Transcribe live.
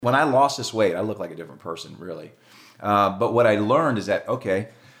When I lost this weight, I looked like a different person, really. But what I learned is that, okay,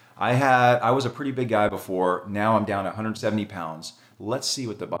 I was a pretty big guy before. Now I'm down to 170 pounds. Let's see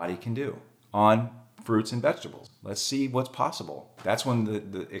what the body can do on fruits and vegetables. Let's see what's possible. That's when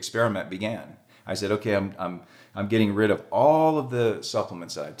the experiment began. I said, okay, I'm getting rid of all of the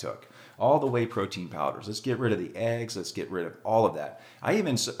supplements that I took, all the whey protein powders. Let's get rid of the eggs. Let's get rid of all of that. I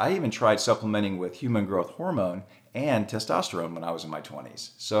even tried supplementing with human growth hormone and testosterone when I was in my 20s.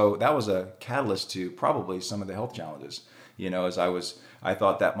 So that was a catalyst to probably some of the health challenges, as I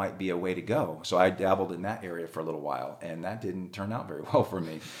thought that might be a way to go. So I dabbled in that area for a little while, and that didn't turn out very well for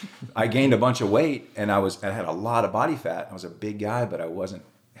me. I gained a bunch of weight, and I had a lot of body fat. I was a big guy, but I wasn't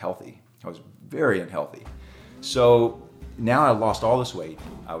healthy. I was very unhealthy. So now I lost all this weight.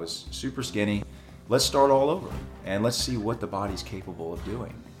 I was super skinny. Let's start all over, and let's see what the body's capable of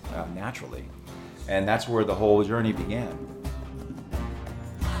doing naturally. And that's where the whole journey began.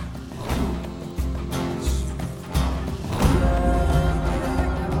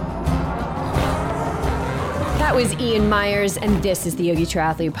 That was Ian Myers, and this is the Yogi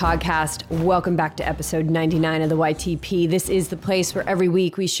Triathlete Podcast. Welcome back to episode 99 of the YTP. This is the place where every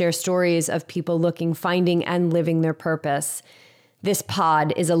week we share stories of people looking, finding, and living their purpose. This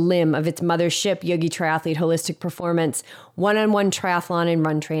pod is a limb of its mothership, Yogi Triathlete Holistic Performance, one-on-one triathlon and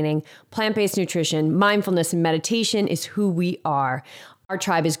run training, plant-based nutrition, mindfulness, and meditation is who we are. Our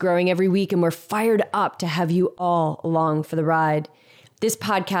tribe is growing every week, and we're fired up to have you all along for the ride. This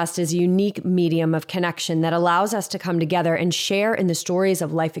podcast is a unique medium of connection that allows us to come together and share in the stories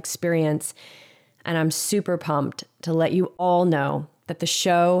of life experience. And I'm super pumped to let you all know that the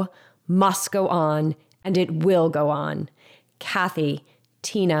show must go on, and it will go on. Kathy,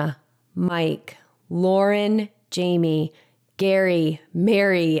 Tina, Mike, Lauren, Jamie, Gary,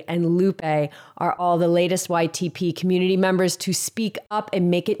 Mary, and Lupe are all the latest YTP community members to speak up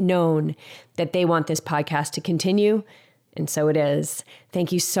and make it known that they want this podcast to continue. And so it is.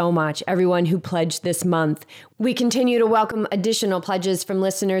 Thank you so much, everyone who pledged this month. We continue to welcome additional pledges from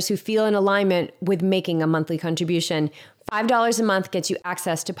listeners who feel in alignment with making a monthly contribution. $5 a month gets you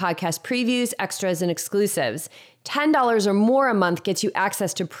access to podcast previews, extras, and exclusives. $10 or more a month gets you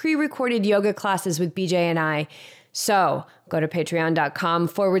access to pre-recorded yoga classes with BJ and I. So go to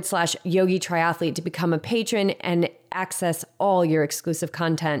patreon.com/Yogi Triathlete to become a patron and access all your exclusive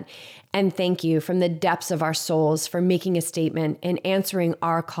content. And thank you from the depths of our souls for making a statement and answering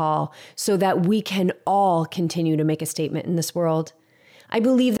our call so that we can all continue to make a statement in this world. I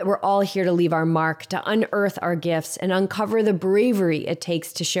believe that we're all here to leave our mark, to unearth our gifts, and uncover the bravery it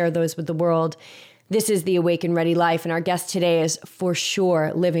takes to share those with the world. This is the Awake and Ready Life, and our guest today is for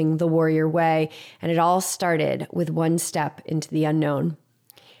sure living the warrior way, and it all started with one step into the unknown.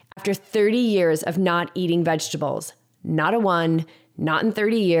 After 30 years of not eating vegetables, not a one, not in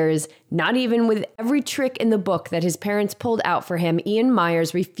 30 years, not even with every trick in the book that his parents pulled out for him, Ian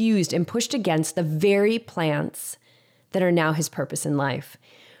Myers refused and pushed against the very plants that are now his purpose in life.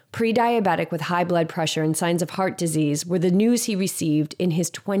 Pre-diabetic with high blood pressure and signs of heart disease were the news he received in his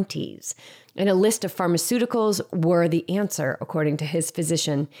 20s. And a list of pharmaceuticals were the answer, according to his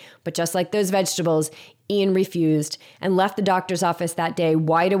physician. But just like those vegetables, Ian refused and left the doctor's office that day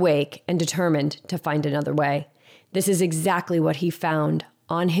wide awake and determined to find another way. This is exactly what he found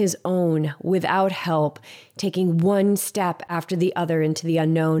on his own, without help, taking one step after the other into the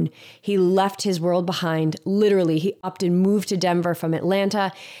unknown. He left his world behind. Literally, he upped and moved to Denver from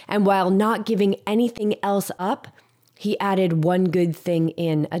Atlanta. And while not giving anything else up, he added one good thing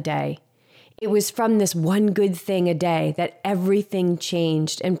in a day. It was from this one good thing a day that everything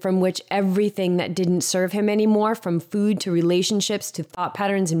changed, and from which everything that didn't serve him anymore, from food to relationships to thought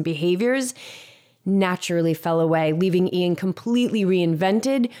patterns and behaviors, naturally fell away, leaving Ian completely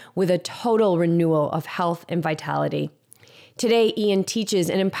reinvented with a total renewal of health and vitality. Today, Ian teaches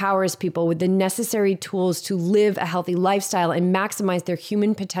and empowers people with the necessary tools to live a healthy lifestyle and maximize their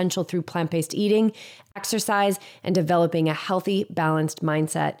human potential through plant-based eating, exercise, and developing a healthy, balanced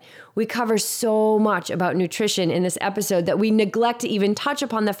mindset. We cover so much about nutrition in this episode that we neglect to even touch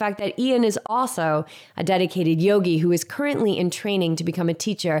upon the fact that Ian is also a dedicated yogi who is currently in training to become a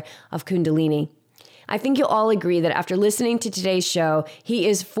teacher of Kundalini. I think you'll all agree that after listening to today's show, he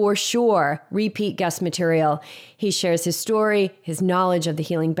is for sure repeat guest material. He shares his story, his knowledge of the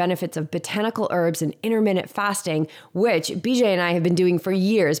healing benefits of botanical herbs and intermittent fasting, which BJ and I have been doing for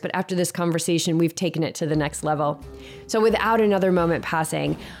years, but after this conversation, we've taken it to the next level. So without another moment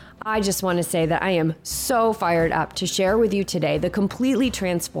passing, I just want to say that I am so fired up to share with you today the completely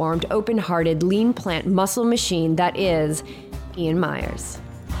transformed, open-hearted, lean plant muscle machine that is Ian Myers.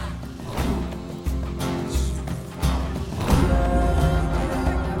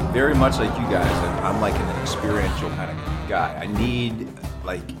 very much like you guys. I'm like an experiential kind of guy.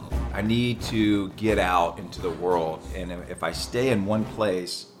 I need to get out into the world, and if I stay in one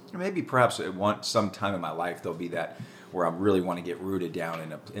place, maybe perhaps at some time in my life there'll be that where I really want to get rooted down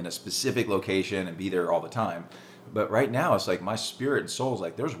in a specific location and be there all the time. But right now it's like my spirit and soul is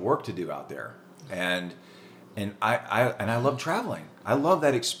like there's work to do out there, and I love traveling. I love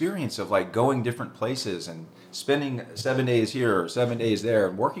that experience of like going different places and spending 7 days here or 7 days there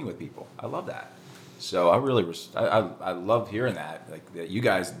and working with people. I love that. So I really, I love hearing that, like that you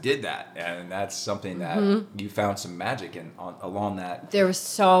guys did that, and that's something that you found some magic along that. There was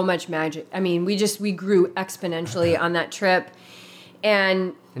so much magic. I mean, we grew exponentially on that trip,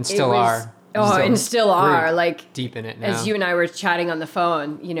 and still are. And still are, like deep in it now. As you and I were chatting on the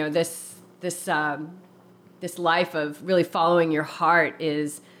phone, you know, this life of really following your heart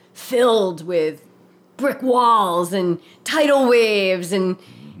is filled with brick walls and tidal waves and,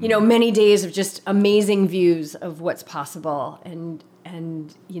 you know, many days of just amazing views of what's possible. And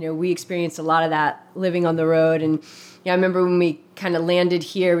you know, we experienced a lot of that living on the road. And yeah, I remember when we kind of landed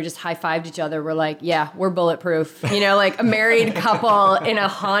here, we just high-fived each other. We're like, yeah, we're bulletproof. You know, like a married couple in a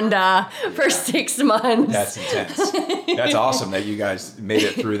Honda for 6 months. That's intense. That's awesome that you guys made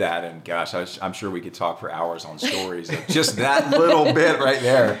it through that. And gosh, I'm sure we could talk for hours on stories of just that little bit right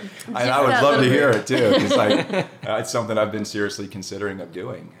there. And I would love to hear it too. It's like, it's something I've been seriously considering of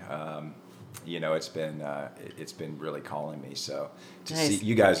doing. You know, it's been really calling me. So to see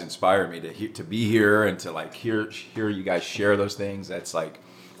you guys inspire me to be here and to like hear you guys share those things. That's like,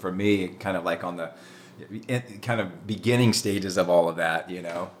 for me, kind of like on the kind of beginning stages of all of that. You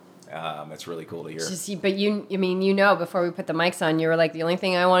know, it's really cool to hear. But you know, before we put the mics on, you were like, the only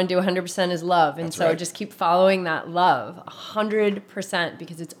thing I want to do 100% is love, and so just keep following that love 100%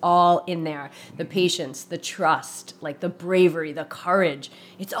 because it's all in there. The patience, the trust, like the bravery, the courage.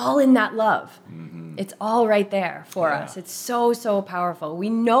 It's all in that love. Mm-hmm. It's all right there for us. It's so, so powerful. We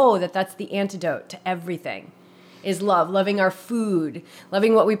know that that's the antidote to everything. Is love, loving our food,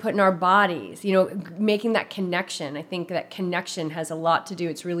 loving what we put in our bodies, you know, making that connection. I think that connection has a lot to do.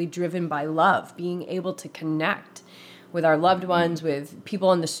 It's really driven by love, being able to connect with our loved ones, with people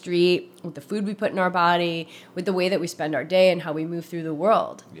on the street, with the food we put in our body, with the way that we spend our day and how we move through the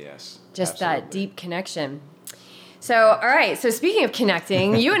world. Yes. Just absolutely. That deep connection. So, all right. So speaking of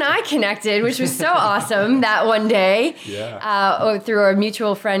connecting, you and I connected, which was so awesome that one day through our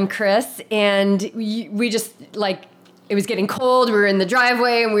mutual friend, Chris. And we just like, it was getting cold. We were in the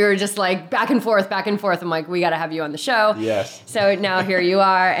driveway and we were just like back and forth. I'm like, we got to have you on the show. Yes. So now here you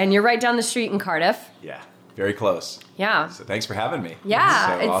are. And you're right down the street in Cardiff. Yeah. Very close. Yeah. So thanks for having me.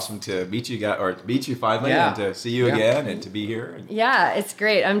 Yeah. It's so awesome to meet you guys, or meet you finally and to see you again and to be here. Yeah, it's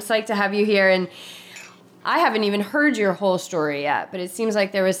great. I'm psyched to have you here. And I haven't even heard your whole story yet, but it seems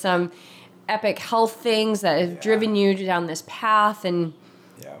like there was some epic health things that have driven you down this path. And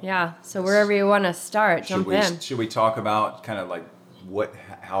so wherever you want to start, jump in. Should we talk about kind of like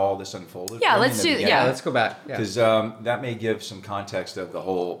how all this unfolded? Yeah, let's do. Yeah, let's go back. Because that may give some context of the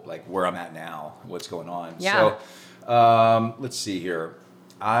whole, like where I'm at now, what's going on. Yeah. So let's see here.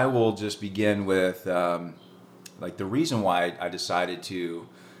 I will just begin with like the reason why I decided to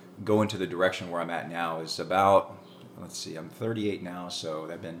go into the direction where I'm at now is about, let's see, I'm 38 now, so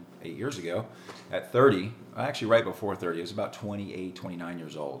that'd been 8 years ago. At 30, actually right before 30, I was about 28, 29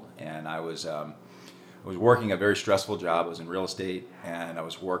 years old, and I was working a very stressful job. I was in real estate, and I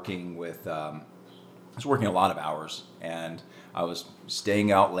was working a lot of hours, and I was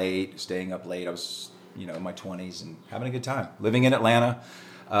staying up late. I was, you know, in my 20s and having a good time, living in Atlanta.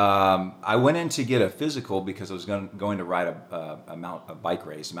 I went in to get a physical because I was going to ride a mountain bike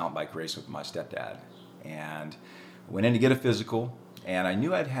race with my stepdad, and went in to get a physical. And I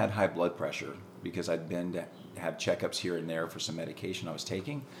knew I'd had high blood pressure because I'd been to have checkups here and there for some medication I was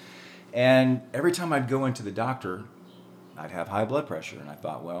taking. And every time I'd go into the doctor, I'd have high blood pressure, and I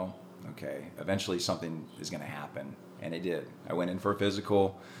thought, well, okay, eventually something is going to happen, and it did. I went in for a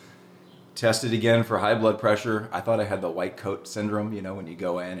physical. Tested again for high blood pressure. I thought I had the white coat syndrome, you know, when you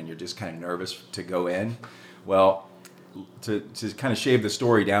go in and you're just kind of nervous to go in. Well, to kind of shave the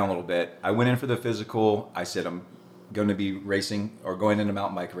story down a little bit, I went in for the physical. I said, I'm going to be racing or going in a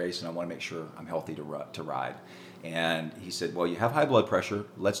mountain bike race, and I want to make sure I'm healthy to ride. And he said, well, you have high blood pressure.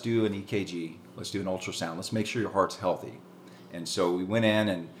 Let's do an EKG. Let's do an ultrasound. Let's make sure your heart's healthy. And so we went in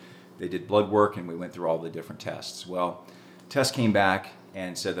and they did blood work, and we went through all the different tests. Well, test came back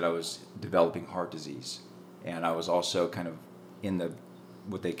and said that I was developing heart disease. And I was also kind of in the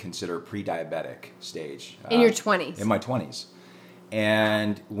what they consider pre-diabetic stage. In your 20s? In my 20s.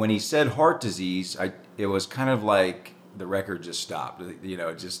 And when he said heart disease, it was kind of like the record just stopped.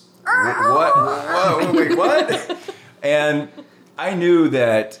 Just what? Whoa, wait, what? And I knew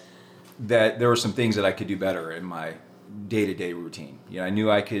that there were some things that I could do better in my day-to-day routine. I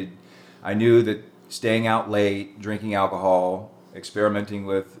knew that staying out late, drinking alcohol, experimenting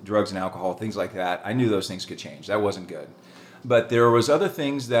with drugs and alcohol, things like that, I knew those things could change. That wasn't good. But there was other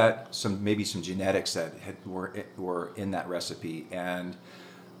things that maybe some genetics that were in that recipe. And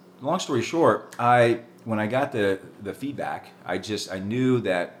long story short, when I got the feedback, I knew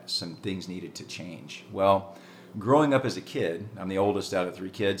that some things needed to change. Well, growing up as a kid, I'm the oldest out of 3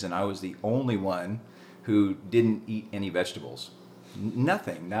 kids, and I was the only one who didn't eat any vegetables.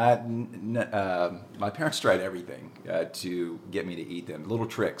 Nothing. My parents tried everything to get me to eat them. Little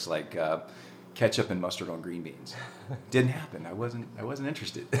tricks like ketchup and mustard on green beans. Didn't happen. I wasn't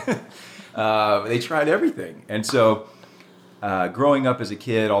interested. They tried everything, and so growing up as a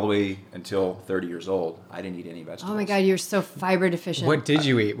kid all the way until 30 years old, I didn't eat any vegetables. Oh my God, you're so fiber deficient. What did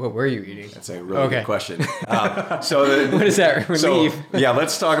you eat? What were you eating? That's a really good question. What does that relieve? Yeah,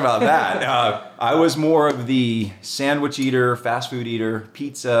 let's talk about that. I was more of the sandwich eater, fast food eater,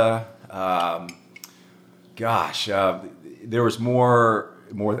 pizza. There was more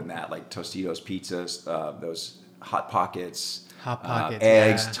than that, like Tostitos pizzas, those Hot Pockets.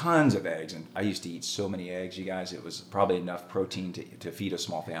 Eggs, yeah. Tons of eggs. And I used to eat so many eggs, you guys. It was probably enough protein to feed a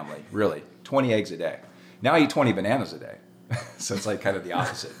small family. Really, 20 eggs a day. Now I eat 20 bananas a day. So it's like kind of the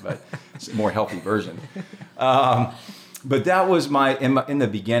opposite, but it's a more healthy version. But that was in the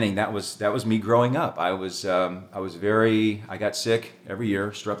beginning, that was me growing up. I got sick every year,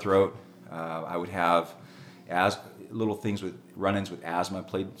 strep throat. I would have little things with run-ins with asthma.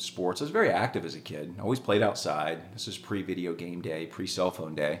 Played sports. I was very active as a kid. Always played outside. This is pre-video game day, pre-cell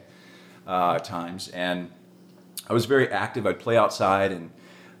phone day times, and I was very active. I'd play outside,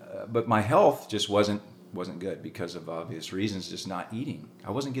 but my health just wasn't good because of obvious reasons. Just not eating.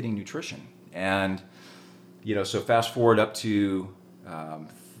 I wasn't getting nutrition, and so fast forward up to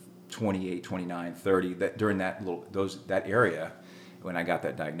 28, 29, 30. During that area. When I got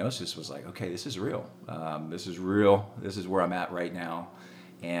that diagnosis, was like, okay, this is real. This is real. This is where I'm at right now,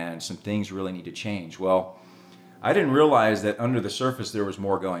 and some things really need to change. Well, I didn't realize that under the surface there was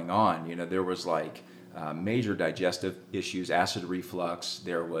more going on. There was like major digestive issues, acid reflux.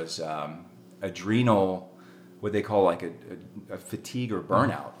 There was adrenal, what they call like a fatigue or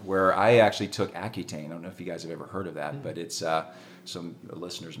burnout, where I actually took Accutane. I don't know if you guys have ever heard of that, but it's some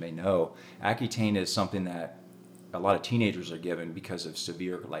listeners may know. Accutane is something that a lot of teenagers are given because of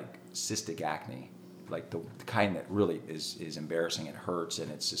severe like cystic acne, like the kind that really is embarrassing. It hurts and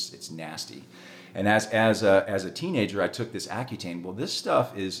it's nasty. And as a teenager, I took this Accutane. Well, this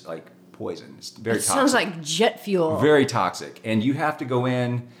stuff is like poison. It's very toxic. Sounds like jet fuel. Very toxic, and you have to go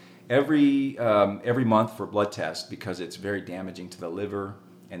in every month for blood tests because it's very damaging to the liver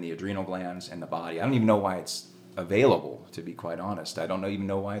and the adrenal glands and the body. I don't even know why it's available, to be quite honest. I don't even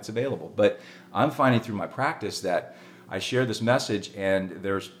know why it's available, but I'm finding through my practice that I share this message, and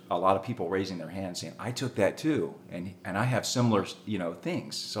there's a lot of people raising their hands saying, I took that too, and I have similar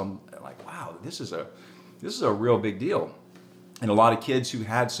things. So I'm like, wow, this is a real big deal. And a lot of kids who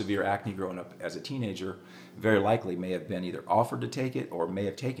had severe acne growing up as a teenager very likely may have been either offered to take it or may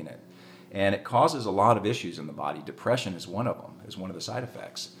have taken it, and it causes a lot of issues in the body. Depression is one of them, is one of the side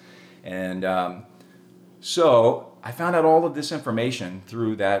effects. And so I found out all of this information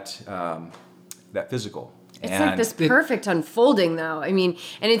through that physical. It's like this perfect unfolding, though. I mean,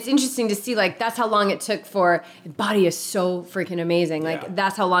 and it's interesting to see, like, that's how long it took for, the body is so freaking amazing. Like,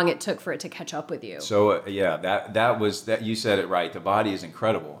 that's how long it took for it to catch up with you. So, that you said it right. The body is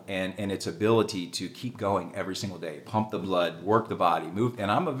incredible, and its ability to keep going every single day, pump the blood, work the body, move.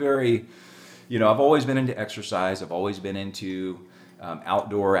 And I'm a very, I've always been into exercise. I've always been into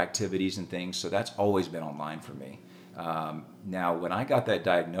outdoor activities and things. So that's always been online for me. Now, when I got that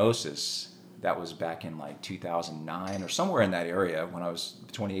diagnosis, that was back in like 2009 or somewhere in that area, when I was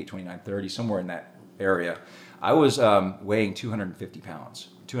 28, 29, 30, somewhere in that area. I was weighing 250 pounds,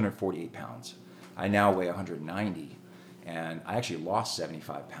 248 pounds. I now weigh 190, and I actually lost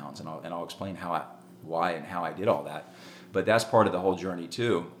 75 pounds, and I'll explain why and how I did all that. But that's part of the whole journey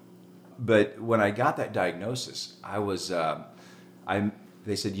too. But when I got that diagnosis, I was,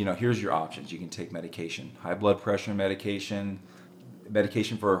 they said, here's your options. You can take medication, high blood pressure medication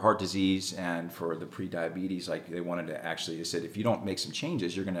for heart disease, and for the pre-diabetes. Like they said, if you don't make some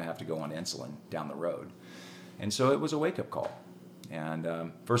changes, you're going to have to go on insulin down the road. And so it was a wake-up call.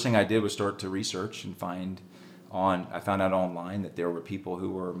 And first thing I did was start to research and I found out online that there were people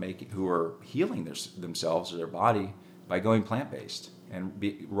who were healing themselves or their body by going plant-based and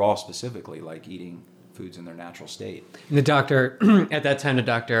raw specifically, like eating foods in their natural state. And the doctor, at that time,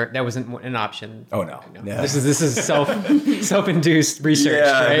 that wasn't an option. Oh no. Yeah. This is self-induced research,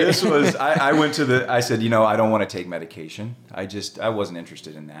 Yeah, right? this was, I said, I don't want to take medication. I wasn't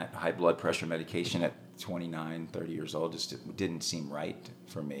interested in that. High blood pressure medication at 29, 30 years old just didn't seem right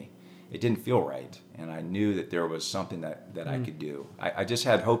for me. It didn't feel right. And I knew that there was something that I could do. I just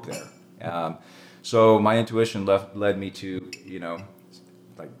had hope there. So my intuition led me to,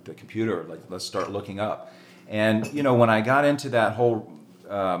 like the computer, like let's start looking up. And, when I got into that whole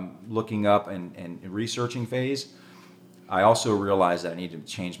looking up and researching phase, I also realized that I needed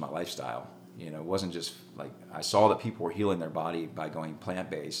to change my lifestyle. It wasn't just like, I saw that people were healing their body by going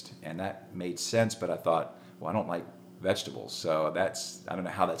plant-based, and that made sense, but I thought, well, I don't like vegetables, so I don't know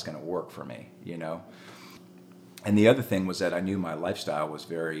how that's going to work for me, And the other thing was that I knew my lifestyle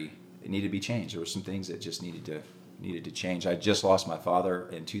it needed to be changed. There were some things that just needed to change. I just lost my father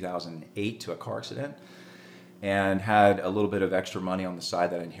in 2008 to a car accident, and had a little bit of extra money on the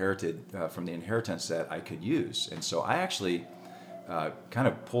side that I inherited from the inheritance that I could use. And so I actually kind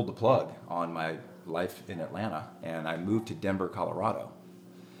of pulled the plug on my life in Atlanta, and I moved to Denver, Colorado.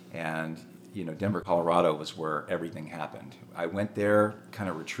 And, Denver, Colorado was where everything happened. I went there, kind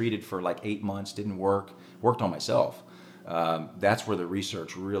of retreated for like 8 months, didn't worked on myself. That's where the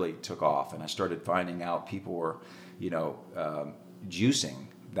research really took off, and I started finding out people were, juicing.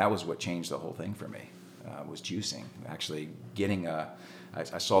 That was what changed the whole thing for me. Was juicing. Actually getting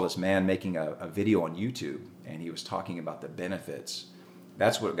I saw this man making a video on YouTube, and he was talking about the benefits.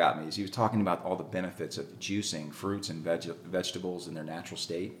 That's what got me, is he was talking about all the benefits of juicing fruits and vegetables in their natural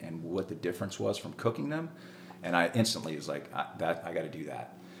state and what the difference was from cooking them. And I instantly was like, I got to do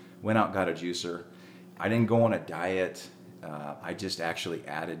that. Went out and got a juicer. I didn't go on a diet. I just actually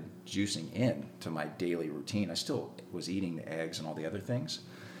added juicing in to my daily routine. I still was eating the eggs and all the other things.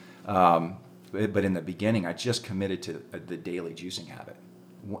 But in the beginning, I just committed to the daily juicing habit.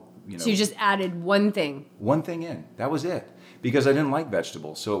 So you just added one thing. One thing in. That was it. Because I didn't like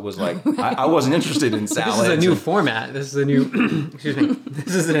vegetables. So it was like, I wasn't interested in salads. This is a new format. This is a new, excuse me.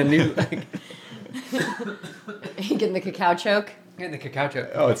 This isn't a new, You getting the cacao choke? Getting the cacao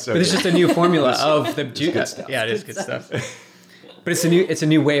choke. Oh, it's so But good. it's just a new formula of the juice. good stuff. Yeah, it is good stuff. But it's a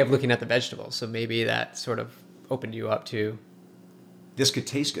new way of looking at the vegetables. So maybe that sort of opened you up to. This could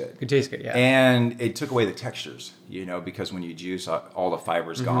taste good. Could taste good, yeah. And it took away the textures, because when you juice, all the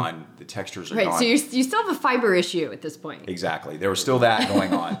fiber's gone, the textures are gone. Right, so you still have a fiber issue at this point. Exactly. There was still that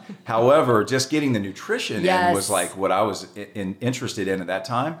going on. However, just getting the nutrition in was like what I was interested in at that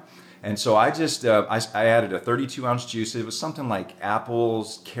time. And so I just, I added a 32-ounce juice. It was something like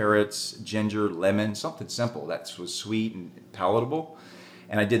apples, carrots, ginger, lemon, something simple that was sweet and palatable.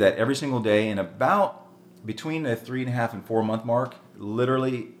 And I did that every single day. And about between the 3.5 and 4 month mark,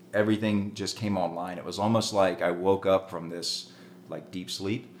 literally everything just came online. It was almost like I woke up from this like deep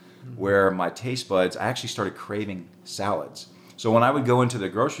sleep where my taste buds, I actually started craving salads. So when I would go into the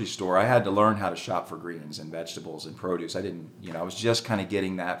grocery store, I had to learn how to shop for greens and vegetables and produce. I didn't, I was just kind of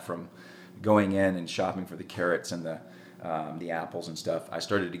getting that from going in and shopping for the carrots and the apples and stuff. I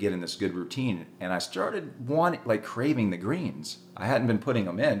started to get in this good routine, and I started craving the greens. I hadn't been putting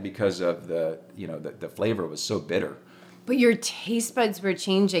them in because of the flavor was so bitter. But your taste buds were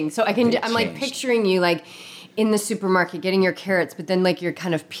changing. So I'm like picturing you like in the supermarket getting your carrots, but then like you're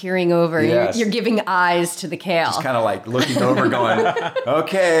kind of peering over. Yes. You're giving eyes to the kale. Just kind of like looking over going,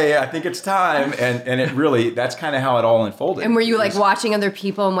 okay, I think it's time. And it really, that's kind of how it all unfolded. And were you like watching other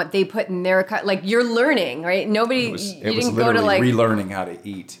people and what they put in their, like you're learning, right? Nobody, it was didn't literally go to like. relearning how to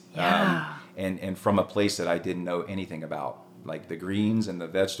eat. Yeah. And from a place that I didn't know anything about. Like the greens and the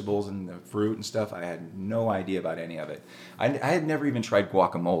vegetables and the fruit and stuff, I had no idea about any of it. I had never even tried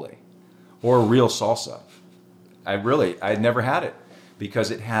guacamole or real salsa. I had never had it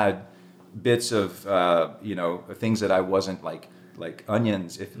because it had bits of, things that I wasn't like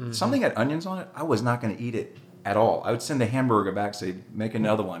onions. If something had onions on it, I was not going to eat it at all. I would send the hamburger back, say, make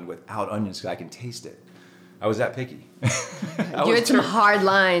another one without onions because I can taste it. I was that picky. You had some hard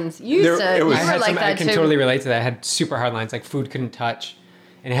lines. You were like that I can too. totally relate to that. I had super hard lines, like food couldn't touch,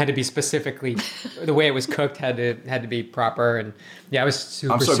 and it had to be specifically the way it was cooked had to be proper. And yeah, I was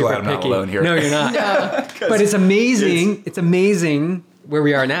super I'm so super glad I'm picky. not alone here. No, you're not. No. But it's amazing. It's amazing where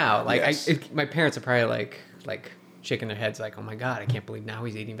we are now. Like Yes. my parents are probably like shaking their heads, like, "Oh my God, I can't believe now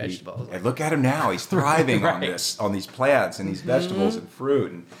he's eating vegetables." And look at him now; he's thriving Right. on these plants and these vegetables and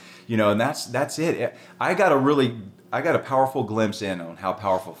fruit, and and that's it. I got a powerful glimpse in on how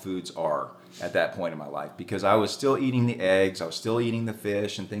powerful foods are at that point in my life because I was still eating the eggs, I was still eating the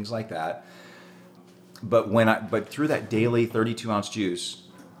fish and things like that. But through that daily 32-ounce juice,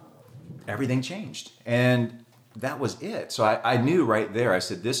 everything changed. And that was it. So I knew right there, I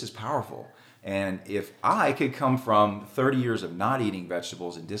said, this is powerful. And if I could come from 30 years of not eating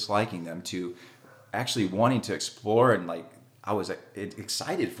vegetables and disliking them to actually wanting to explore, and like I was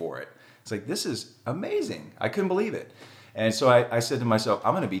excited for it. It's like, this is amazing. I couldn't believe it. And so I said to myself,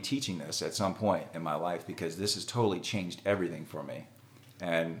 I'm going to be teaching this at some point in my life because this has totally changed everything for me.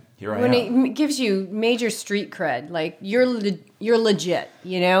 And here I am. When it gives you major street cred, like you're legit,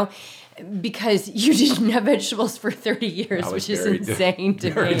 you know? Because you didn't have vegetables for 30 years, which is insane to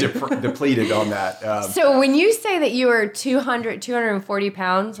me. Depleted on that. So when you say that you were 240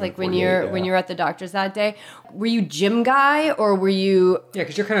 pounds, like when you're at the doctor's that day, were you gym guy or were you? Yeah,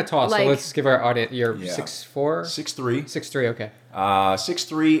 because you're kind of tall. So let's give our audience. You're 6'4"? 6'3". 6'3", okay.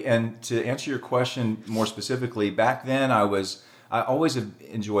 6'3", and to answer your question more specifically, back then I always have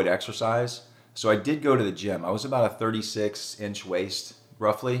enjoyed exercise, so I did go to the gym. I was about a 36-inch waist.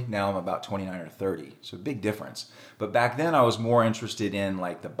 Roughly. Now I'm about 29 or 30. So a big difference. But back then I was more interested in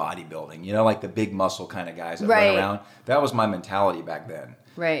like the bodybuilding, you know, like the big muscle kind of guys that run around. That was my mentality back then.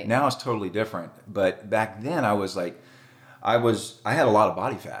 Right. Now it's totally different. But back then I was like, I had a lot of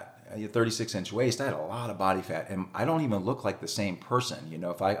body fat. A 36-inch waist, I had a lot of body fat. And I don't even look like the same person. You know,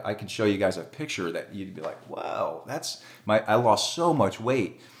 if I can show you guys a picture that you'd be like, whoa, I lost so much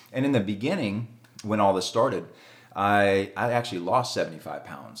weight. And in the beginning, when all this started, I actually lost 75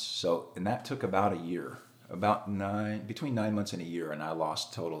 pounds. So, and that took about a year, between 9 months and a year, and I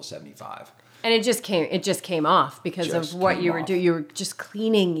lost a total of 75. And it just came off because of what you were doing. You were just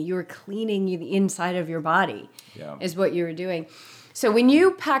cleaning the inside of your body. Yeah. Is what you were doing. So when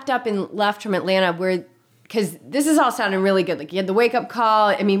you packed up and left from Atlanta, because this is all sounding really good. Like you had the wake up call.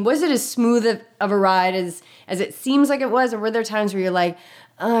 I mean, was it as smooth of a ride as it seems like it was? Or were there times where you're like,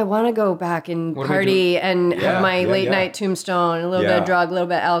 I want to go back and party and have my late night tombstone, a little bit of drug, a little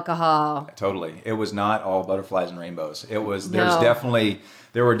bit of alcohol. Totally. It was not all butterflies and rainbows. There were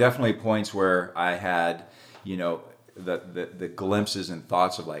definitely points where I had, you know, the glimpses and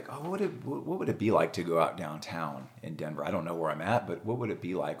thoughts of like, oh, what would it be like to go out downtown in Denver? I don't know where I'm at, but what would it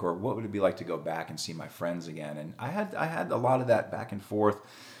be like? Or what would it be like to go back and see my friends again? And I had a lot of that back and forth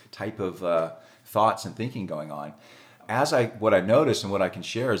type of thoughts and thinking going on. What I noticed and what I can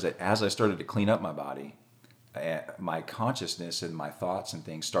share is that as I started to clean up my body, my consciousness and my thoughts and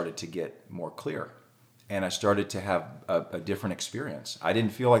things started to get more clear. And I started to have a different experience. I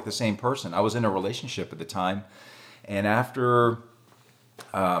didn't feel like the same person. I was in a relationship at the time. And after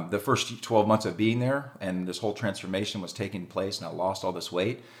the first 12 months of being there and this whole transformation was taking place and I lost all this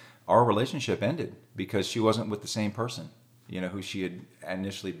weight, our relationship ended because she wasn't with the same person, you know, who she had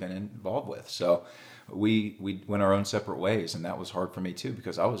initially been involved with. So we went our own separate ways, and that was hard for me too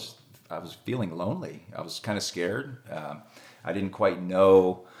because I was feeling lonely. I was kind of scared. I didn't quite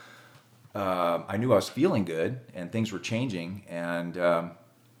know. I knew I was feeling good, and things were changing, and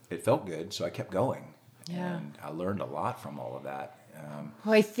it felt good, so I kept going. Yeah. And I learned a lot from all of that.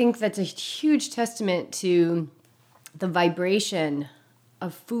 Well, I think that's a huge testament to the vibration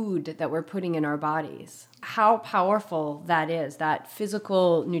of food that we're putting in our bodies. How powerful that is, that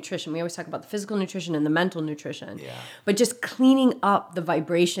physical nutrition. We always talk about the physical nutrition and the mental nutrition. Yeah. But just cleaning up the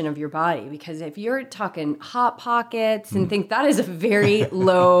vibration of your body. Because if you're talking Hot Pockets and things, that is a very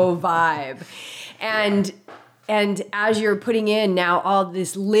low vibe. And as you're putting in now all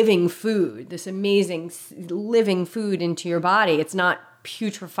this living food, this amazing living food into your body, it's not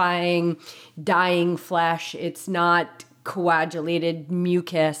putrefying, dying flesh. It's not coagulated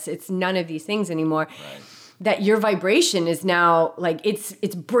mucus. It's none of these things anymore. Right. That your vibration is now like it's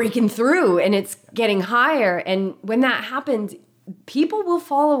breaking through and it's getting higher. And when that happens, people will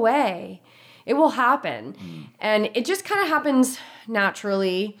fall away. It will happen. And it just kind of happens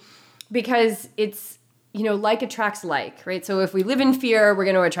naturally because it's, you know, like attracts like, right? So if we live in fear, we're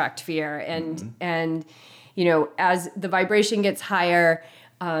going to attract fear. And you know, as the vibration gets higher,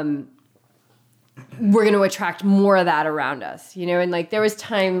 we're going to attract more of that around us, you know? And like there was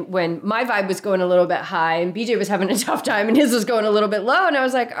time when my vibe was going a little bit high and BJ was having a tough time and his was going a little bit low. And I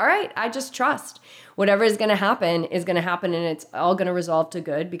was like, all right, I just trust whatever is going to happen and it's all going to resolve to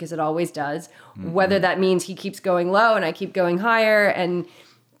good because it always does. Whether that means he keeps going low and I keep going higher and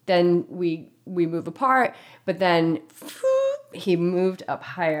then we move apart, but then he moved up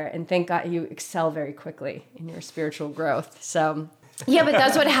higher and thank God you excel very quickly in your spiritual growth. So yeah, but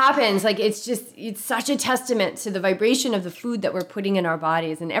that's what happens. Like, it's such a testament to the vibration of the food that we're putting in our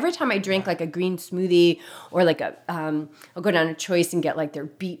bodies. And every time I drink like a green smoothie or like I'll go down to Choice and get like their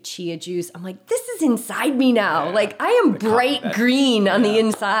beet chia juice. I'm like, this is inside me now. Yeah. Like I am bright green on the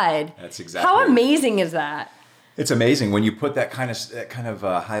inside. That's exactly. How amazing is that? It's amazing when you put that kind of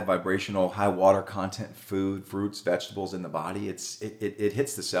high vibrational, high water content food, fruits, vegetables in the body. It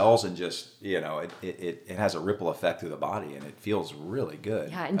hits the cells and just it has a ripple effect through the body, and it feels really good.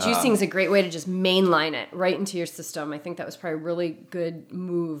 Yeah, and juicing is a great way to just mainline it right into your system. I think that was probably a really good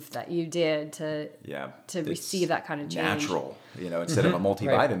move that you did to receive that kind of change. Natural, instead of a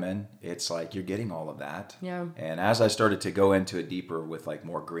multivitamin, it's like you're getting all of that. Yeah. And as I started to go into it deeper with like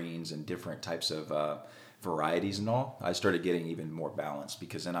more greens and different types of varieties and all, I started getting even more balanced,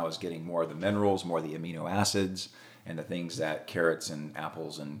 because then I was getting more of the minerals, more of the amino acids, and the things that carrots and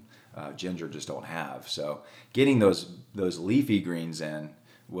apples and ginger just don't have. So getting those leafy greens in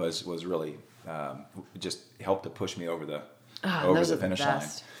was really just helped to push me over the finish line.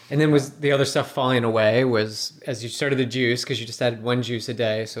 And then was the other stuff falling away was as you started the juice, because you just added one juice a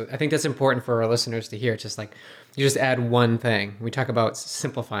day. So I think that's important for our listeners to hear. It's just like you just add one thing. We talk about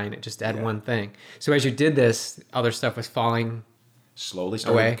simplifying it, just add one thing. So as you did this, other stuff was slowly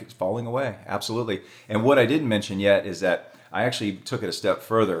started falling away. Absolutely. And what I didn't mention yet is that I actually took it a step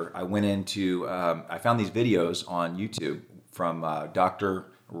further. I went into, I found these videos on YouTube from Dr.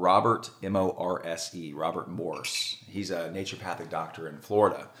 Robert, M-O-R-S-E, Robert Morse. He's a naturopathic doctor in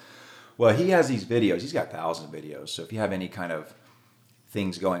Florida. Well, he has these videos. He's got thousands of videos. So if you have any kind of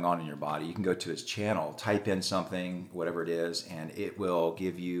things going on in your body, you can go to his channel, type in something, whatever it is, and it will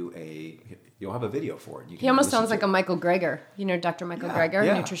give you you'll have a video for it. He almost sounds like a Michael Greger. You know Dr. Michael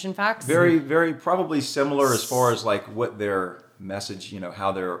Greger, Nutrition Facts? Very, very probably similar as far as like what their message,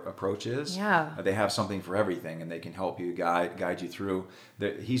 how their approach is. Yeah. They have something for everything, and they can help you guide you through.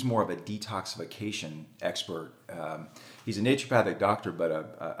 He's more of a detoxification expert. He's a naturopathic doctor, but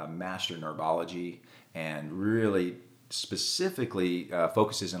a master in herbology, and really specifically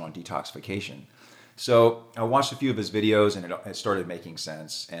focuses in on detoxification. So I watched a few of his videos, and it started making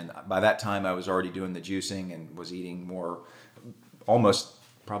sense. And by that time, I was already doing the juicing and was eating more, almost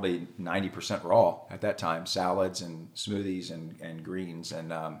probably 90% raw at that time, salads and smoothies and greens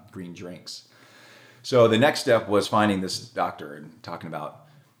and green drinks. So the next step was finding this doctor and talking about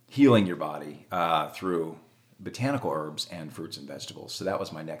healing your body through botanical herbs and fruits and vegetables. So that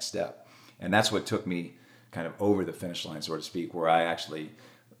was my next step. And that's what took me kind of over the finish line, so to speak, where I actually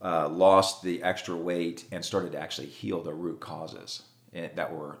lost the extra weight and started to actually heal the root causes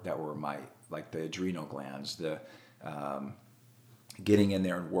that were my, like the adrenal glands, the getting in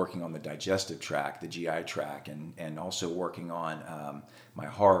there and working on the digestive tract, the GI tract, and also working on my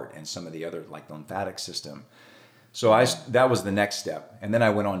heart and some of the other, like the lymphatic system. So that was the next step. And then I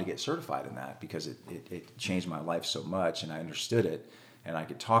went on to get certified in that, because it changed my life so much, and I understood it, and I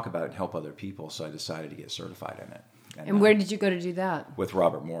could talk about it and help other people. So I decided to get certified in it. And where did you go to do that? With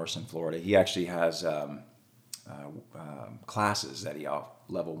Robert Morse in Florida. He actually has classes that he offers,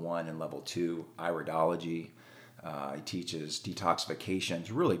 level 1 and level 2, iridology. He teaches detoxification. It's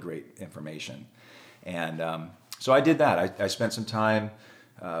really great information. And so I did that. I spent some time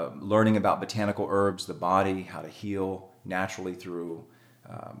learning about botanical herbs, the body, how to heal naturally through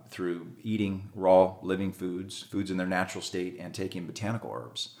eating raw living foods in their natural state, and taking botanical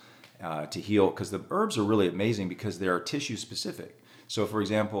herbs to heal. Because the herbs are really amazing because they are tissue specific. So for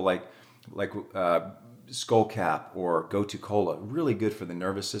example, like skullcap or gotu kola, really good for the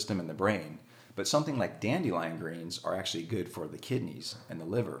nervous system and the brain. But something like dandelion greens are actually good for the kidneys and the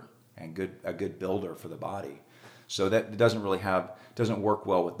liver, and a good builder for the body. So that doesn't work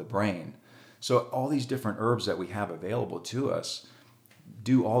well with the brain. So all these different herbs that we have available to us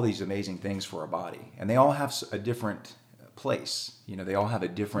do all these amazing things for our body, and they all have a different place. They all have a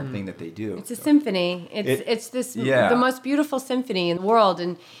different thing that they do. It's a symphony. It's the most beautiful symphony in the world,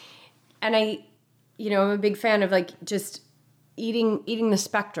 and I, I'm a big fan of like just eating the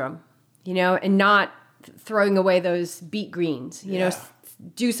spectrum, and not throwing away those beet greens.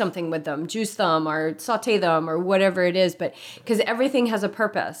 Do something with them, juice them or saute them or whatever it is, but because everything has a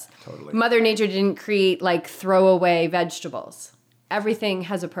purpose. Totally. Mother Nature didn't create like throwaway vegetables. Everything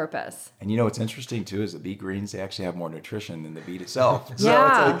has a purpose. And what's interesting too is the beet greens, they actually have more nutrition than the beet itself.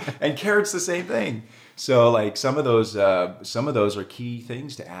 Yeah. So and carrots the same thing. So like some of those are key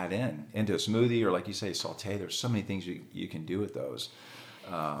things to add into a smoothie, or like you say, saute. There's so many things you can do with those.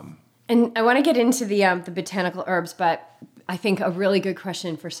 And I want to get into the botanical herbs, but I think a really good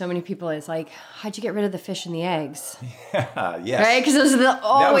question for so many people is like, how'd you get rid of the fish and the eggs? Yeah, yes. Right? Because those are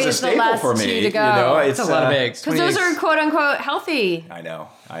always the last for me, two to go. It's a lot of eggs. Because those are quote unquote healthy. I know.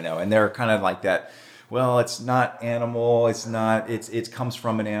 And they're kind of like that. Well, it's not animal. It's not. It comes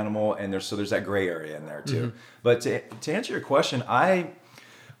from an animal, and there's that gray area in there too. Mm-hmm. But to answer your question,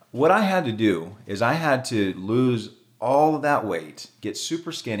 what I had to do is I had to lose all of that weight, get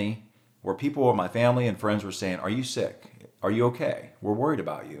super skinny, where people, my family and friends were saying, "Are you sick? Are you okay? We're worried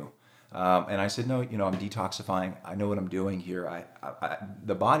about you." And I said, "No, I'm detoxifying. I know what I'm doing here.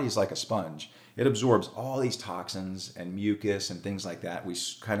 The body is like a sponge. It absorbs all these toxins and mucus and things like that.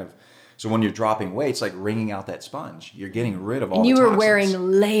 So when you're dropping weight, it's like wringing out that sponge. You're getting rid of all And the you toxins. were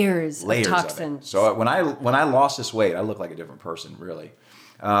wearing layers of Of it. toxins. So when I lost this weight, I looked like a different person, really.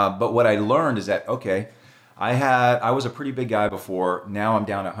 But what I learned is that, okay, I was a pretty big guy before. Now I'm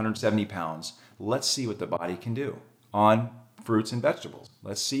down to 170 pounds. Let's see what the body can do on fruits and vegetables.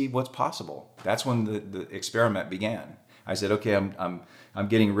 Let's see what's possible. That's when the experiment began. I said, okay, I'm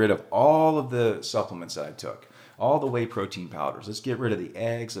getting rid of all of the supplements that I took, all the whey protein powders. Let's get rid of the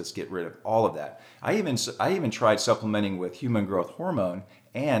eggs. Let's get rid of all of that. I even tried supplementing with human growth hormone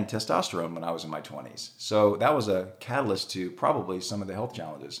and testosterone when I was in my 20s. So that was a catalyst to probably some of the health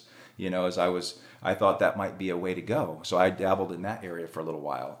challenges. As I thought that might be a way to go. So I dabbled in that area for a little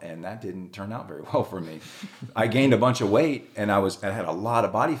while, and that didn't turn out very well for me. I gained a bunch of weight, and I had a lot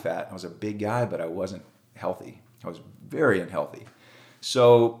of body fat. I was a big guy, but I wasn't healthy. I was very unhealthy.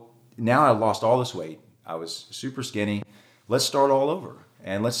 So now I lost all this weight. I was super skinny. Let's start all over,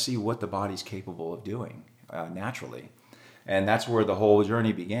 and let's see what the body's capable of doing naturally. And that's where the whole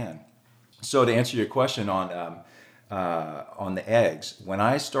journey began. So to answer your question on the eggs, when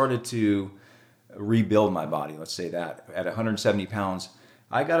I started to rebuild my body, let's say that, at 170 pounds,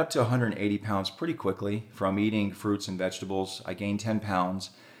 I got up to 180 pounds pretty quickly from eating fruits and vegetables. I gained 10 pounds,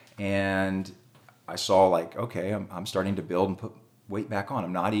 and I saw like, okay, I'm starting to build and put weight back on.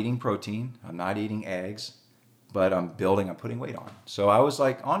 I'm not eating protein. I'm not eating eggs, but I'm putting weight on. So I was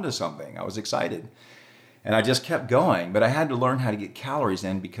like onto something. I was excited. And I just kept going, but I had to learn how to get calories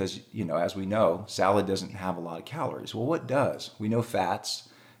in because, as we know, salad doesn't have a lot of calories. Well, what does? We know fats,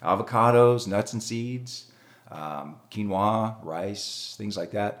 avocados, nuts and seeds, quinoa, rice, things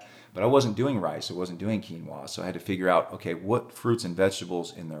like that. But I wasn't doing rice. I wasn't doing quinoa. So I had to figure out, okay, what fruits and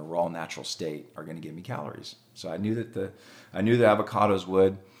vegetables in their raw natural state are going to give me calories. So I knew that the avocados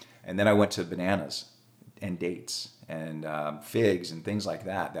would. And then I went to bananas and dates and figs and things like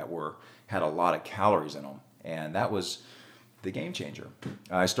that had a lot of calories in them. And that was the game changer.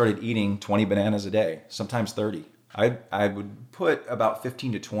 I started eating 20 bananas a day, sometimes 30. I would put about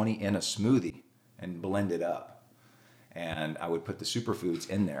 15 to 20 in a smoothie and blend it up. And I would put the superfoods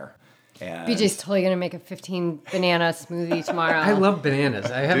in there. And BJ's totally going to make a 15 banana smoothie tomorrow. I love bananas.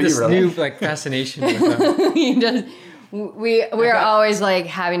 I have Do you this really? new fascination with them. He does. We're always like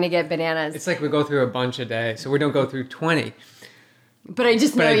having to get bananas. It's like we go through a bunch a day, so we don't go through 20. But I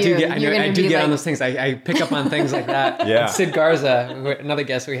just know But I you're do going to be get like, on those things. I pick up on things like that. Yeah. Sid Garza, another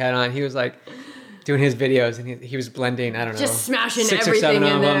guest we had on, he was like doing his videos, and he was blending, I don't know, Just smashing 6 or 7 everything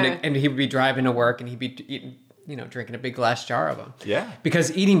of in them, there. and he would be driving to work, and he'd be eating, drinking a big glass jar of them. Yeah.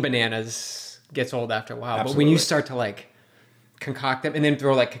 Because eating bananas gets old after a while. But when you Absolutely. start to like concoct them and then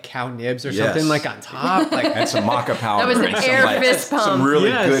throw like cacao nibs or Yes. something like on top, like and some maca powder. That was an and air fist pump. Some really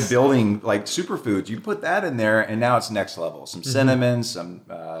Yes. good building, like superfoods. You put that in there, and now it's next level. Some cinnamon, some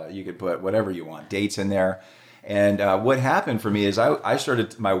you could put whatever you want, dates in there. And what happened for me is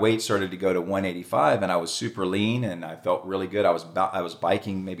my weight started to go to 185, and I was super lean, and I felt really good. I was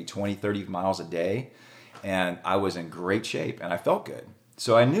biking maybe 20, 30 miles a day, and I was in great shape, and I felt good.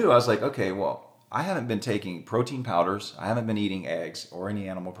 So I was like, okay, well, I haven't been taking protein powders. I haven't been eating eggs or any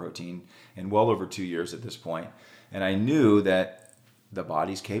animal protein in well over 2 years at this point. And I knew that the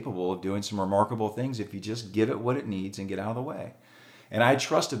body's capable of doing some remarkable things if you just give it what it needs and get out of the way. And I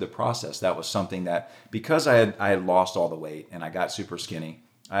trusted the process. That was something that, because I had lost all the weight and I got super skinny,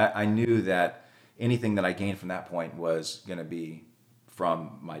 I knew that anything that I gained from that point was going to be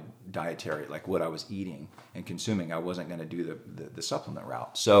from my dietary, like what I was eating and consuming. I wasn't going to do the supplement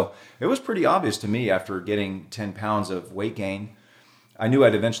route. So it was pretty obvious to me after getting 10 pounds of weight gain. I knew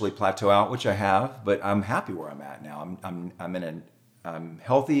I'd eventually plateau out, which I have, but I'm happy where I'm at now. I'm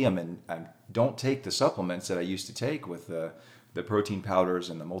healthy. I don't take the supplements that I used to take with the protein powders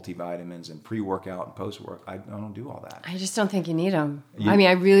and the multivitamins and pre-workout and post-work. I don't do all that. I just don't think you need them.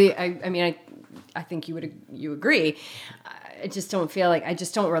 I think you agree. I just don't feel like, I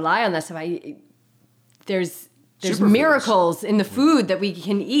just don't rely on that stuff. There's Superfoods. miracles in the food that we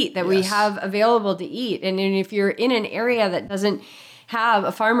can eat, that we Yes. have available to eat. And if you're in an area that doesn't have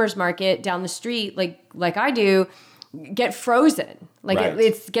a farmer's market down the street, like I do, get frozen. Right.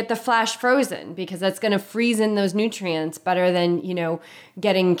 It's get the flash frozen, because that's going to freeze in those nutrients better than,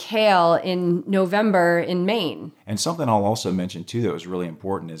 getting kale in November in Maine. And something I'll also mention too that was really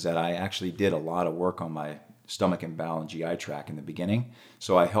important is that I actually did a lot of work on my stomach and bowel and GI tract in the beginning.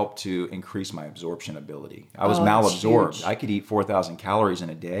 So I helped to increase my absorption ability. I was Oh, that's malabsorbed. huge. I could eat 4,000 calories in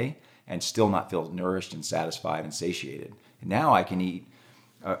a day and still not feel nourished and satisfied and satiated. And now I can eat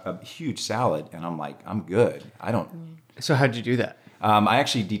a huge salad and I'm like, I'm good. I don't. So how'd you do that? I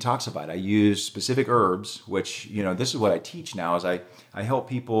actually detoxified. I use specific herbs, which, this is what I teach now is I help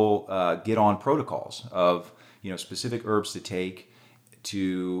people get on protocols of, specific herbs to take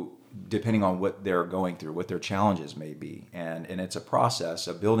to, depending on what they're going through, what their challenges may be. And it's a process,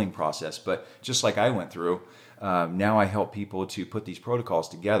 a building process. But just like I went through, now I help people to put these protocols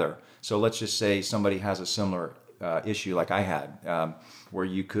together. So let's just say somebody has a similar issue like I had, where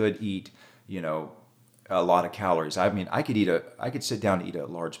you could eat, a lot of calories. I mean, I could sit down and eat a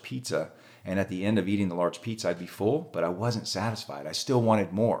large pizza, and at the end of eating the large pizza, I'd be full, but I wasn't satisfied. I still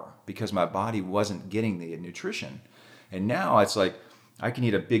wanted more because my body wasn't getting the nutrition. And now it's like I can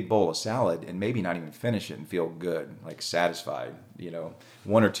eat a big bowl of salad and maybe not even finish it and feel good, like satisfied.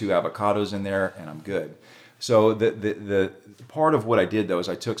 1 or 2 avocados in there, and I'm good. So the part of what I did though is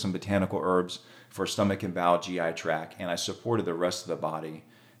I took some botanical herbs for stomach and bowel, GI tract, and I supported the rest of the body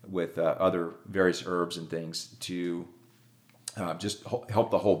with other various herbs and things to just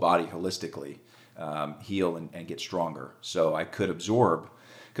help the whole body holistically heal and get stronger. So I could absorb,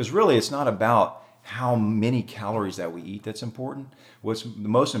 because really it's not about how many calories that we eat that's important. What's the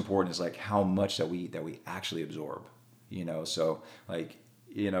most important is like how much that we eat that we actually absorb. So like,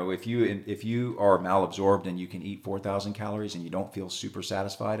 if you are malabsorbed and you can eat 4,000 calories and you don't feel super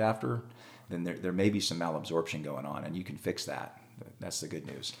satisfied after, then there may be some malabsorption going on, and you can fix that. That's the good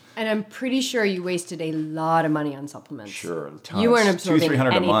news. And I'm pretty sure you wasted a lot of money on supplements. Sure, tons. You weren't absorbing $200-300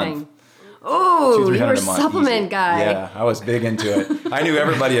 anything. a month. Oh, you were a supplement guy. Yeah, I was big into it. I knew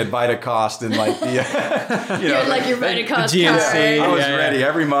everybody at VitaCost and like the, You had like your VitaCost GNC. card. I was ready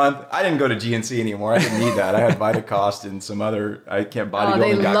every month. I didn't go to GNC anymore. I didn't need that. I had VitaCost and some other. I can't bodybuilding.com. Oh,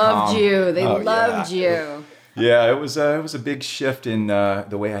 they loved you. They loved you. Yeah, it was a big shift in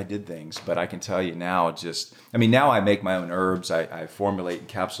the way I did things. But I can tell you now, now I make my own herbs. I formulate,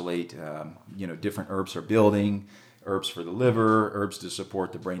 encapsulate, different herbs for building, herbs for the liver, herbs to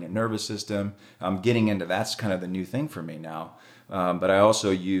support the brain and nervous system. I'm getting into that's kind of the new thing for me now. But I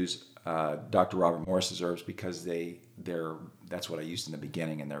also use Dr. Robert Morris's herbs because that's what I used in the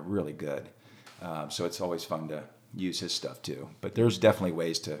beginning, and they're really good. So it's always fun to use his stuff too. But there's definitely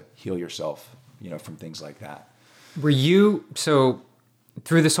ways to heal yourself, from things like that. Were you, so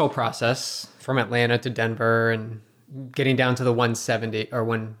through this whole process from Atlanta to Denver and getting down to the 170 or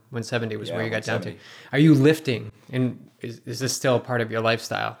 170 was where you got down to. Are you lifting? And is this still part of your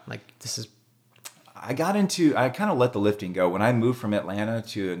lifestyle? Like this is... I kind of let the lifting go. When I moved from Atlanta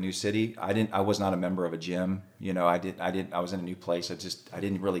to a new city, I was not a member of a gym. I was in a new place. I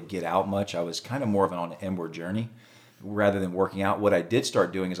didn't really get out much. I was kind of more of an inward journey rather than working out. What I did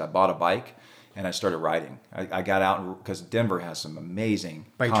start doing is I bought a bike and I started riding. I got out because Denver has some amazing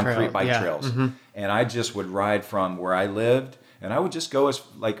concrete bike trails. Mm-hmm. And I just would ride from where I lived, and I would just go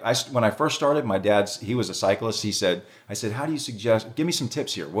when I first started, my he was a cyclist. I said, how do you suggest, give me some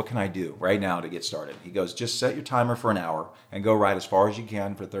tips here. What can I do right now to get started? He goes, just set your timer for an hour and go ride as far as you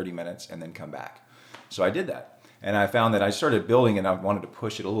can for 30 minutes and then come back. So I did that. And I found that I started building and I wanted to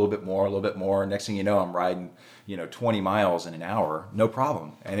push it a little bit more. Next thing you know, I'm riding, 20 miles in an hour, no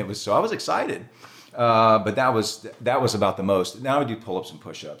problem. And so I was excited. But that was about the most. Now I do pull-ups and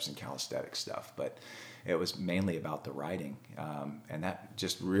push-ups and calisthenic stuff, but it was mainly about the riding. And that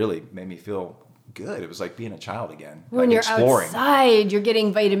just really made me feel good. It was like being a child again. When like you're exploring. Outside, you're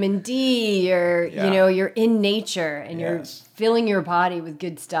getting vitamin D, you're in nature and you're filling your body with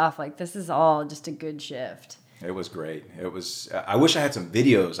good stuff. Like this is all just a good shift. It was great. I wish I had some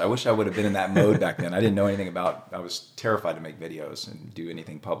videos. I wish I would have been in that mode back then. I didn't know anything I was terrified to make videos and do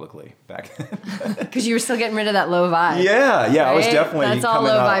anything publicly back then. Because you were still getting rid of that low vibe. Yeah. Right? I was definitely that's all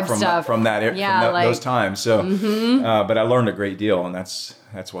coming low up vibe stuff. from those times. So, but I learned a great deal, and that's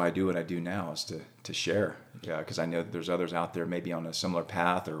why I do what I do now is to share. Yeah, because I know that there's others out there maybe on a similar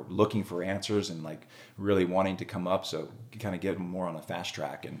path or looking for answers and like really wanting to come up. So you kind of get them more on a fast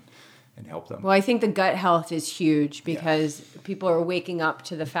track and help them. Well, I think the gut health is huge because people are waking up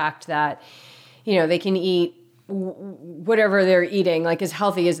to the fact that, they can eat whatever they're eating, like as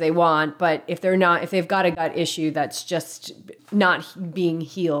healthy as they want, but if they've got a gut issue that's just not being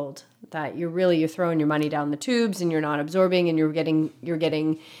healed, that you're throwing your money down the tubes and you're not absorbing and you're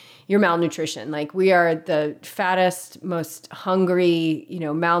getting your malnutrition. Like we are the fattest, most hungry,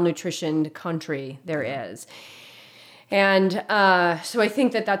 malnutritioned country there is. And so I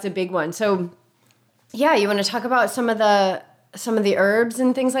think that that's a big one. So, yeah, you want to talk about some of the herbs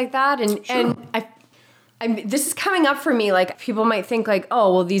and things like that? And sure. and this is coming up for me. Like people might think like,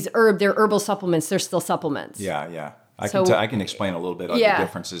 oh, well, they're herbal supplements. They're still supplements. Yeah. I can explain a little bit on Yeah. the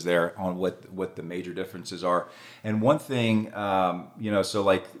differences there, on what the major differences are. And one thing, so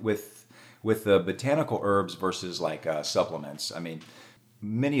like with the botanical herbs versus like supplements, I mean,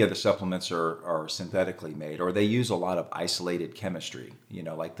 many of the supplements are synthetically made, or they use a lot of isolated chemistry.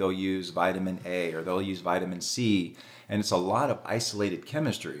 Like they'll use vitamin A or they'll use vitamin C, and it's a lot of isolated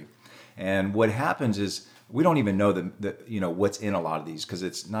chemistry. And what happens is we don't even know what's in a lot of these, because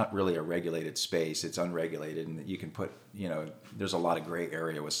it's not really a regulated space. It's unregulated, and you can put, there's a lot of gray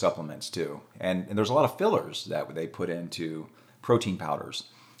area with supplements too. And there's a lot of fillers that they put into protein powders.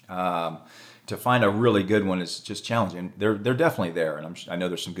 To find a really good one is just challenging. They're definitely there, and I know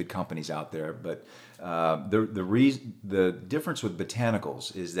there's some good companies out there. But the difference with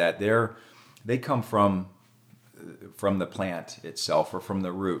botanicals is that they come from the plant itself, or from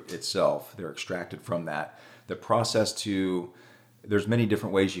the root itself. They're extracted from that. The process there's many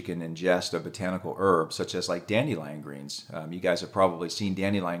different ways you can ingest a botanical herb, such as like dandelion greens. You guys have probably seen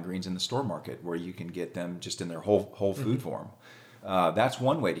dandelion greens in the store market, where you can get them just in their whole food form. That's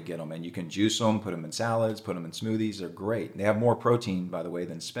one way to get them, and you can juice them, put them in salads, put them in smoothies. They're great. They have more protein, by the way,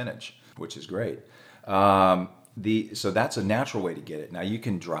 than spinach, which is great. So that's a natural way to get it. Now you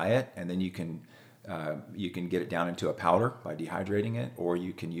can dry it, and then you can get it down into a powder by dehydrating it, or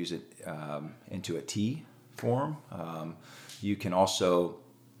you can use it into a tea form. You can also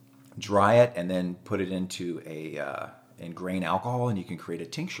dry it and then put it into in grain alcohol, and you can create a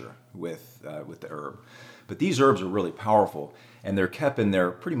tincture with the herb. But these herbs are really powerful, and they're kept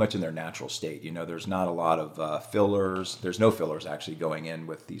pretty much in their natural state. There's not a lot of fillers. There's no fillers actually going in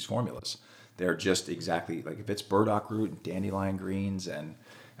with these formulas. They're just exactly like, if it's burdock root and dandelion greens and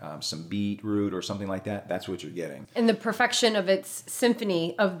some beetroot or something like that, that's what you're getting. And the perfection of its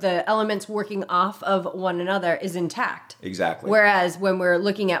symphony of the elements working off of one another is intact. Exactly. Whereas when we're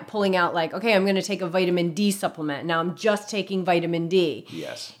looking at pulling out, like, okay, I'm going to take a vitamin D supplement. Now I'm just taking vitamin D.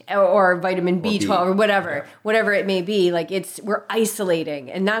 Yes. Or vitamin B12 or whatever. Yeah. Whatever it may be. Like, we're isolating.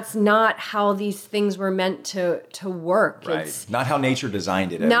 And that's not how these things were meant to work. Right. It's not how nature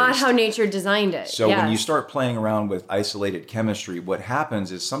designed it. not how nature designed it. So when you start playing around with isolated chemistry, what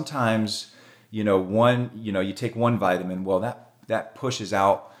happens is sometimes, you take one vitamin, well, that pushes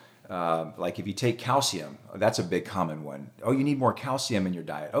out, like if you take calcium, that's a big common one. Oh, you need more calcium in your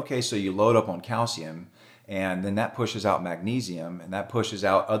diet. Okay, so you load up on calcium, and then that pushes out magnesium, and that pushes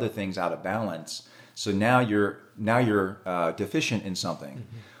out other things out of balance. So now you're deficient in something.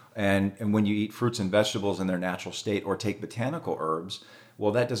 Mm-hmm. And when you eat fruits and vegetables in their natural state, or take botanical herbs,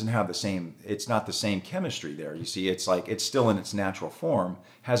 well, that doesn't have it's not the same chemistry there. You see, it's like, it's still in its natural form,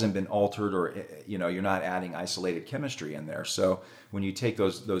 hasn't been altered, or, you're not adding isolated chemistry in there. So when you take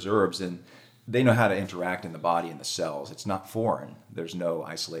those herbs, and they know how to interact in the body and the cells, it's not foreign. There's no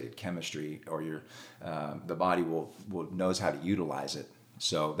isolated chemistry, or the body knows how to utilize it.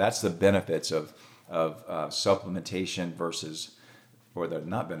 So that's the benefits of supplementation versus, or the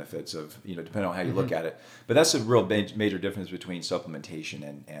not benefits of, depending on how you look at it. But that's a real major difference between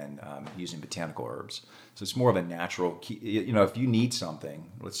supplementation and using botanical herbs. So it's more of a natural, if you need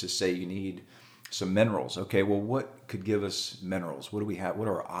something, let's just say you need some minerals. Okay, well, what could give us minerals? What do we have? What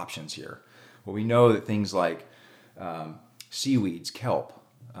are our options here? Well, we know that things like seaweeds, kelp,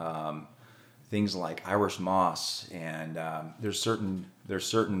 things like Irish moss, and there's certain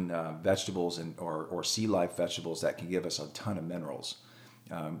vegetables or sea life vegetables that can give us a ton of minerals.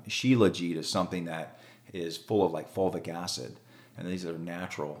 Shilajit is something that is full of like fulvic acid, and these are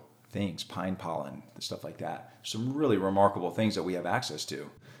natural things, pine pollen, stuff like that. Some really remarkable things that we have access to,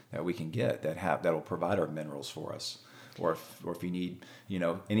 that we can get, that'll provide our minerals for us. Or if you need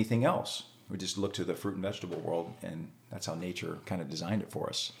anything else, we just look to the fruit and vegetable world, and that's how nature kind of designed it for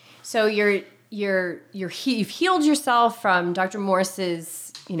us. So you've healed yourself from Dr. Morse's,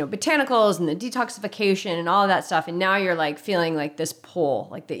 botanicals and the detoxification and all of that stuff, and now you're like feeling like this pull,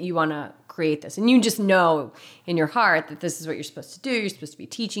 like that you want to create this, and you just know in your heart that this is what you're supposed to do. You're supposed to be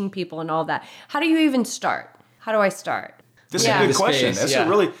teaching people and all that. How do you even start? How do I start? This is a good question.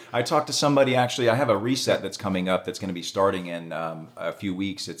 I talked to somebody, actually. I have a reset that's coming up that's going to be starting in a few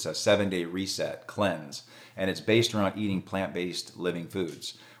weeks. It's a 7-day reset cleanse, and it's based around eating plant-based living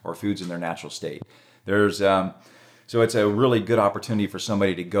foods, or foods in their natural state. So it's a really good opportunity for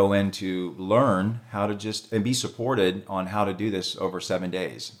somebody to go in to learn how to and be supported on how to do this over 7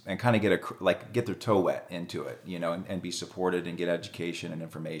 days, and kind of get their toe wet into it, and be supported and get education and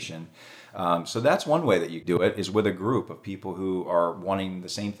information. So that's one way that you do it, is with a group of people who are wanting the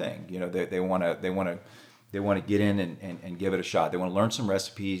same thing. They want to They want to get in and give it a shot. They want to learn some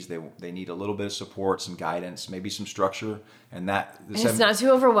recipes. They need a little bit of support, some guidance, maybe some structure, and it's not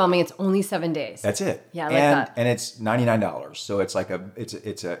too overwhelming. It's only 7 days. That's it. Yeah, I like that. And it's $99. So it's like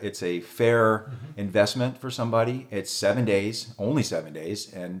it's a fair investment for somebody. It's 7 days, only 7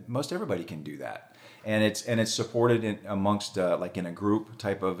 days, and most everybody can do that. And it's supported amongst like in a group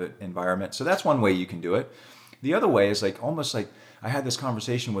type of environment. So that's one way you can do it. The other way is like almost like I had this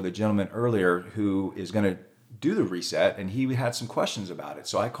conversation with a gentleman earlier who is going to do the reset, and he had some questions about it.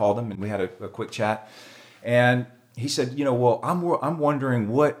 So I called him and we had a quick chat, and he said, well, I'm wondering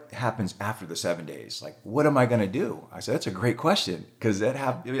what happens after the 7 days. Like, what am I going to do? I said, that's a great question, because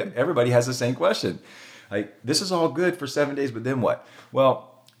everybody has the same question. Like, this is all good for 7 days, but then what?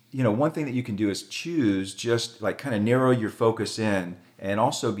 Well, one thing that you can do is choose, just like kind of narrow your focus in, and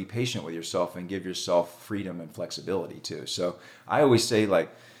also be patient with yourself and give yourself freedom and flexibility too. So I always say, like,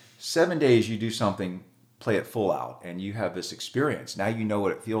 7 days you do something, play it full out, and you have this experience. Now you know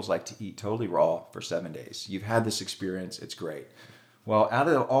what it feels like to eat totally raw for 7 days. You've had this experience, it's great. Well, out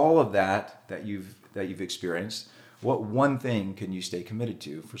of all of that you've experienced, what one thing can you stay committed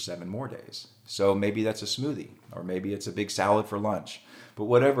to for 7 more days? So maybe that's a smoothie, or maybe it's a big salad for lunch. But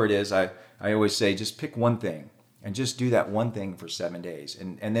whatever it is, I always say, just pick one thing and just do that one thing for 7 days.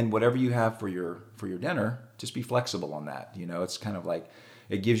 And then whatever you have for your dinner, just be flexible on that. It's kind of like,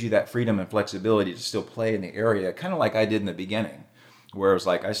 it gives you that freedom and flexibility to still play in the area, kind of like I did in the beginning, where it was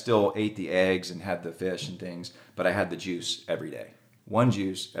like I still ate the eggs and had the fish and things, but I had the juice every day. One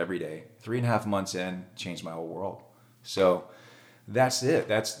juice every day. 3.5 months in, changed my whole world. So that's it.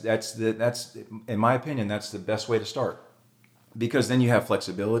 That's in my opinion, that's the best way to start, because then you have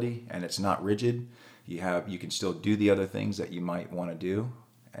flexibility and it's not rigid. You can still do the other things that you might want to do,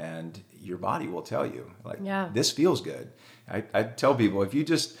 and your body will tell you, like, this feels good. I tell people, if you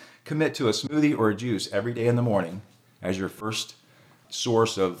just commit to a smoothie or a juice every day in the morning as your first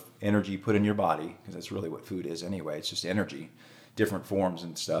source of energy put in your body, because that's really what food is anyway, it's just energy, different forms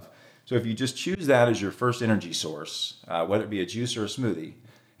and stuff. So if you just choose that as your first energy source, whether it be a juice or a smoothie,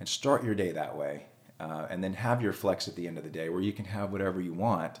 and start your day that way, and then have your flex at the end of the day where you can have whatever you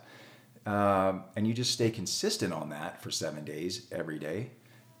want, and you just stay consistent on that for 7 days every day,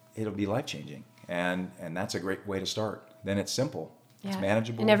 it'll be life-changing. And that's a great way to start. Then it's simple. Yeah. It's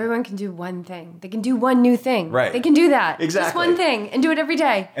manageable. And everyone can do one thing. They can do one new thing. Right. They can do that. Exactly. Just one thing, and do it every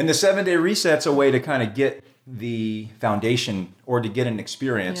day. And the 7-day reset's a way to kind of get the foundation, or to get an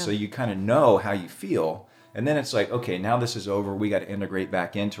experience, so you kind of know how you feel. And then it's like, okay, now this is over. We got to integrate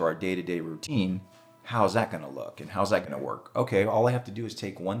back into our day-to-day routine. How's that going to look? And how's that going to work? Okay, all I have to do is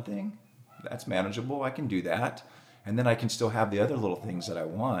take one thing. That's manageable. I can do that. And then I can still have the other little things that I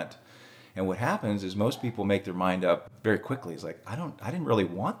want. And what happens is most people make their mind up very quickly. It's like, I didn't really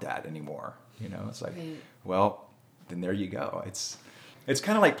want that anymore. It's like, well, then there you go. It's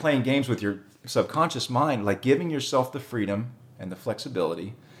kind of like playing games with your subconscious mind, like giving yourself the freedom and the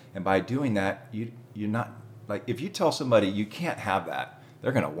flexibility. And by doing that, you're not, like, if you tell somebody you can't have that,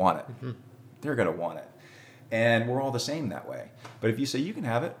 they're going to want it. Mm-hmm. They're going to want it. And we're all the same that way. But if you say you can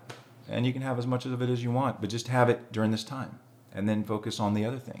have it, and you can have as much of it as you want, but just have it during this time, and then focus on the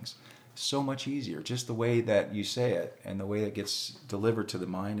other things. So much easier. Just the way that you say it and the way it gets delivered to the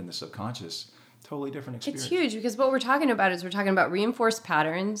mind and the subconscious, totally different experience. It's huge, because what we're talking about is we're talking about reinforced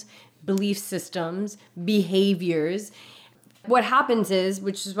patterns, belief systems, behaviors. What happens is,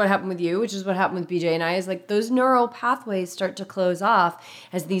 which is what happened with you, which is what happened with BJ and I, is like those neural pathways start to close off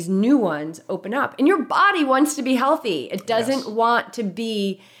as these new ones open up. And your body wants to be healthy. It doesn't want to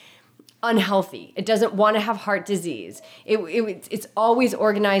be unhealthy. It doesn't want to have heart disease. It's always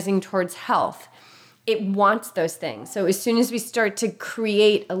organizing towards health. It wants those things. So as soon as we start to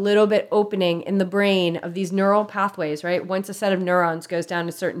create a little bit opening in the brain of these neural pathways, right? Once a set of neurons goes down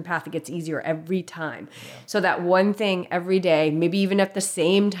a certain path, it gets easier every time. Yeah. So that one thing every day, maybe even at the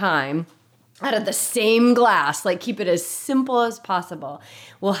same time, out of the same glass, like keep it as simple as possible,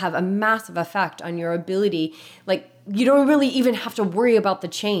 will have a massive effect on your ability. Like, you don't really even have to worry about the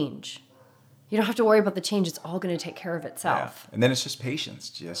change. You don't have to worry about the change. It's all going to take care of itself. Yeah. And then it's just patience,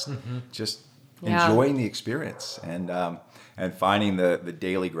 just enjoying the experience, and finding the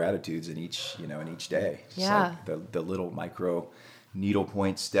daily gratitudes in each day. It's like the little micro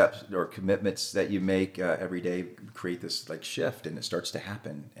needlepoint steps or commitments that you make every day create this like shift, and it starts to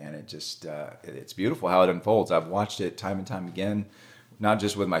happen. And it just it's beautiful how it unfolds. I've watched it time and time again, not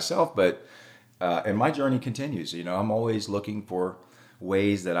just with myself, but and my journey continues. I'm always looking for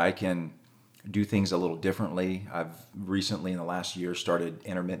ways that I can do things a little differently. I've recently, in the last year, started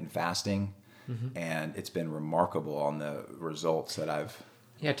intermittent fasting, and it's been remarkable on the results that I've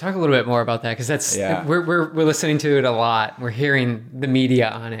Yeah, talk a little bit more about that because that's Yeah. we're listening to it a lot. We're hearing the media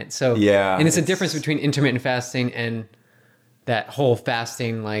on it. So Yeah, and it's a difference between intermittent fasting and that whole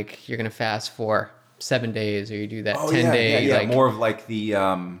fasting, like you're gonna fast for 7 days or you do that 10 day. Yeah. Like, More of like the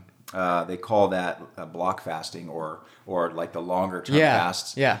they call that block fasting or like the longer term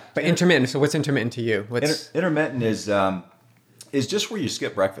fasts. Yeah. But intermittent. So what's intermittent to you? What's Intermittent is just where you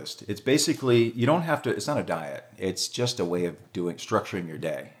skip breakfast. It's basically, you don't have to, it's not a diet. It's just a way of structuring your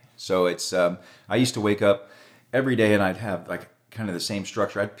day. So it's, I used to wake up every day and I'd have like kind of the same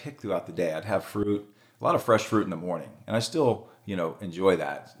structure. I'd pick throughout the day. I'd have fruit, a lot of fresh fruit in the morning. And I still, enjoy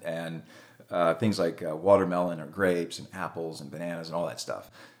that. And things like watermelon or grapes and apples and bananas and all that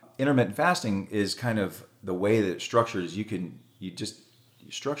stuff. Intermittent fasting is kind of the way that it's structured is you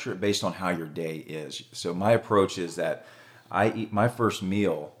structure it based on how your day is. So my approach is that I eat my first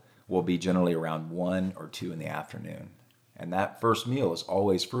meal will be generally around 1 or 2 in the afternoon. And that first meal is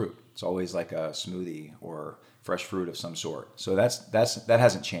always fruit. It's always like a smoothie or fresh fruit of some sort. So that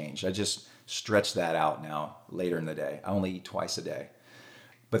hasn't changed. I just stretch that out now later in the day. I only eat twice a day.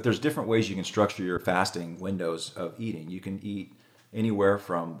 But there's different ways you can structure your fasting windows of eating. You can eat anywhere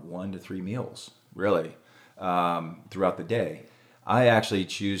from 1 to 3 meals, really, throughout the day. I actually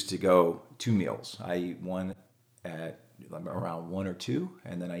choose to go 2 meals. I eat one at around 1 or 2,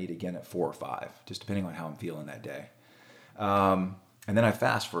 and then I eat again at 4 or 5, just depending on how I'm feeling that day. And then I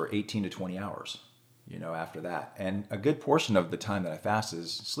fast for 18 to 20 hours, after that. And a good portion of the time that I fast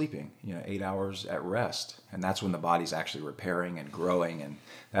is sleeping, 8 hours at rest. And that's when the body's actually repairing and growing, and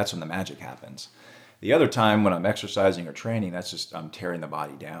that's when the magic happens. The other time when I'm exercising or training, that's just I'm tearing the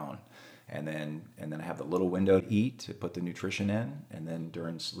body down. And then I have the little window to eat, to put the nutrition in, and then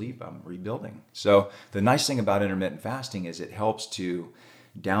during sleep, I'm rebuilding. So the nice thing about intermittent fasting is it helps to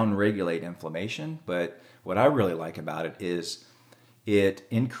down-regulate inflammation, but what I really like about it is it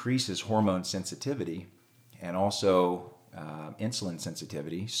increases hormone sensitivity and also insulin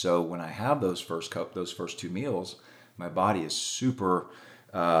sensitivity. So when I have those first 2 meals, my body is super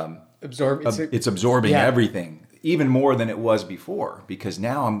it's absorbing everything. Even more than it was before, because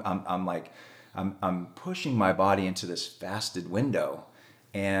now I'm pushing my body into this fasted window,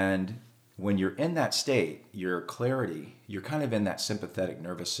 and when you're in that state, your clarity, you're kind of in that sympathetic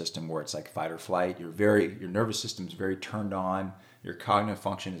nervous system where it's like fight or flight. Your nervous system is very turned on. Your cognitive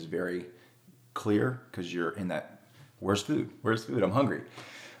function is very clear because you're in that. Where's food? Where's food? I'm hungry,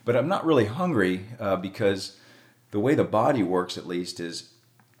 but I'm not really hungry because the way the body works, at least, is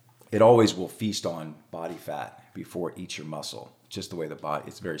it always will feast on body fat before it eats your muscle. Just the way the body,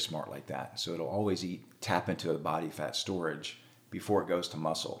 it's very smart like that. So it'll always tap into a body fat storage before it goes to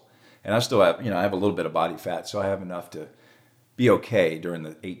muscle. And I still have, I have a little bit of body fat, so I have enough to be okay during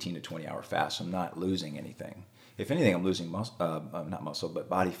the 18 to 20 hour fast. I'm not losing anything. If anything, I'm losing not muscle, but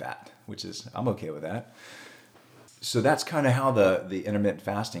body fat, which is, I'm okay with that. So that's kind of how the intermittent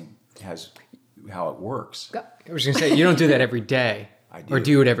fasting how it works. I was going to say, you don't do that every day. I do. Or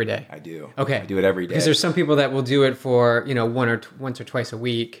do you do it every day? I do. Okay. I do it every day. Because there's some people that will do it for, once or twice a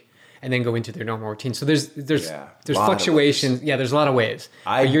week and then go into their normal routine. So there's fluctuations. Yeah, there's a lot of ways.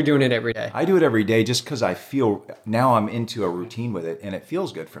 But you're doing it every day. I do it every day just because I feel, now I'm into a routine with it and it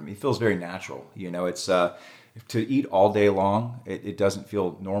feels good for me. It feels very natural. It's, to eat all day long, it doesn't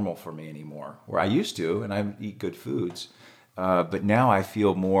feel normal for me anymore. Where I used to, and I eat good foods, but now I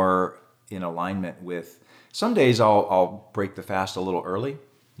feel more in alignment with. Some days I'll break the fast a little early,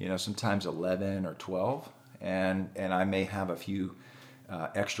 sometimes 11 or 12, and I may have a few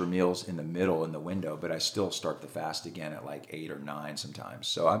extra meals in the middle in the window, but I still start the fast again at like 8 or 9 sometimes.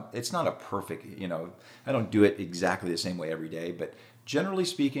 So it's not a perfect, I don't do it exactly the same way every day, but generally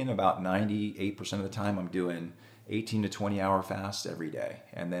speaking, about 98% of the time I'm doing 18 to 20 hour fast every day.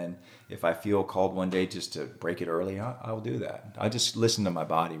 And then if I feel called one day just to break it early, I'll do that. I just listen to my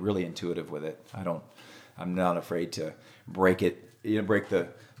body, really intuitive with it. I'm not afraid to break it, break the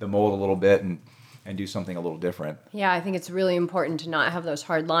mold a little bit and do something a little different. Yeah, I think it's really important to not have those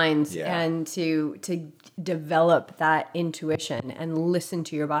hard lines and to develop that intuition and listen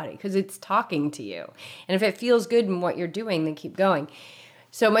to your body because it's talking to you. And if it feels good in what you're doing, then keep going.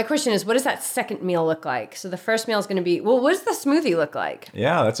 So my question is, what does that second meal look like? So the first meal is going to be, what does the smoothie look like?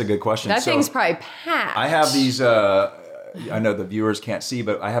 Yeah, that's a good question. That thing's probably packed. I have these, I know the viewers can't see,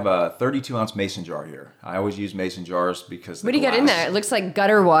 but I have a 32-ounce mason jar here. I always use mason jars because what do you got in there? It looks like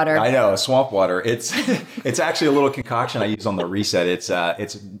gutter water. I know, swamp water. It's actually a little concoction I use on the Reset.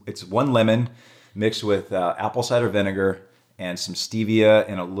 It's 1 lemon mixed with apple cider vinegar and some stevia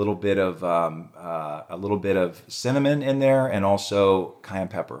and a little bit of cinnamon in there, and also cayenne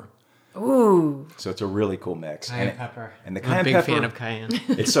pepper. Ooh. So it's a really cool mix. Cayenne pepper. And the I'm a cayenne big pepper, fan of cayenne.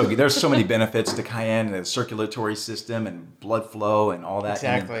 it's so good. There's so many benefits to cayenne, the circulatory system and blood flow and all that.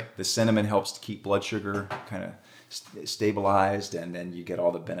 Exactly. And the cinnamon helps to keep blood sugar kind of stabilized, and then you get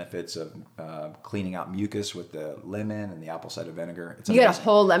all the benefits of cleaning out mucus with the lemon and the apple cider vinegar. It's You got a amazing.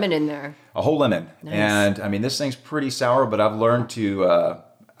 whole lemon in there. A whole lemon. Nice. And I mean, this thing's pretty sour, but I've learned to,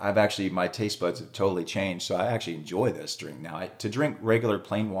 my taste buds have totally changed. So I actually enjoy this drink now. To drink regular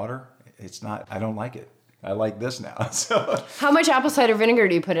plain water, I don't like it. I like this now. So, How much apple cider vinegar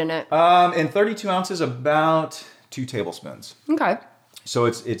do you put in it? in 32 ounces, about 2 tablespoons. Okay. So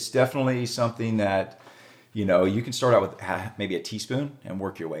it's definitely something that, you can start out with maybe a teaspoon and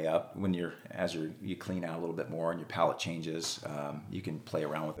work your way up. As you clean out a little bit more and your palate changes, you can play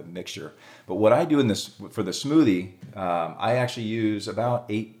around with the mixture. But what I do for the smoothie, I actually use about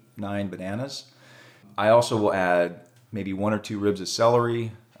 8-9 bananas. I also will add maybe 1 or 2 ribs of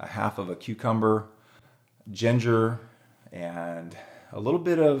celery, a half of a cucumber, ginger, and a little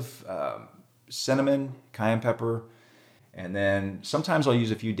bit of cinnamon, cayenne pepper, and then sometimes I'll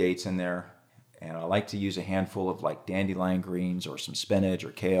use a few dates in there. And I like to use a handful of like dandelion greens or some spinach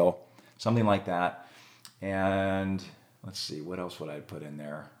or kale, something like that. And let's see, what else would I put in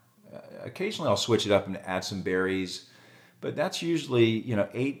there? Occasionally I'll switch it up and add some berries, but that's usually,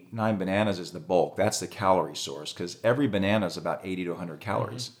 8-9 bananas is the bulk. That's the calorie source, because every banana is about 80 to 100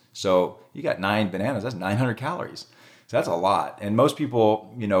 calories. Mm-hmm. So you got 9 bananas, that's 900 calories. So that's a lot. And most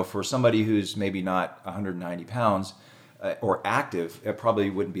people, for somebody who's maybe not 190 pounds, or active, it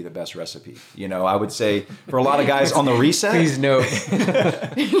probably wouldn't be the best recipe. I would say for a lot of guys on the reset. Please note.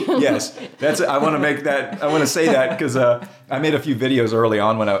 Yes, I want to say that because I made a few videos early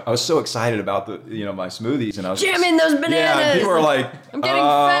on when I was so excited about my smoothies, and I was Jam in those bananas. Yeah, people are like, I'm getting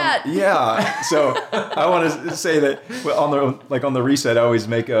fat. Yeah, so I want to say that on the reset, I always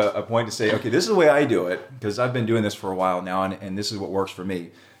make a point to say, okay, this is the way I do it because I've been doing this for a while now, and this is what works for me.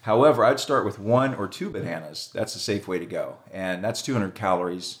 However, I'd start with 1 or 2 bananas. That's a safe way to go. And that's 200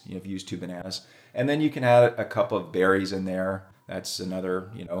 calories if you use 2 bananas. And then you can add a cup of berries in there. That's another,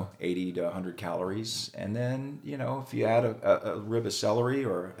 80 to 100 calories. And then, if you add a rib of celery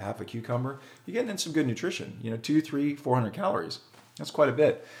or half a cucumber, you're getting in some good nutrition. 200, 300, 400 calories. That's quite a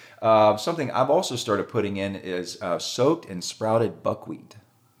bit. Something I've also started putting in is soaked and sprouted buckwheat.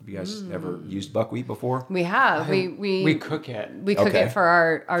 Have you guys ever used buckwheat before? We have. We cook it. We cook it for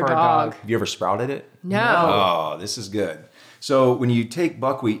our dog. Have you ever sprouted it? No. Oh, this is good. So when you take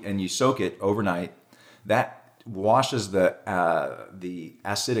buckwheat and you soak it overnight, that washes the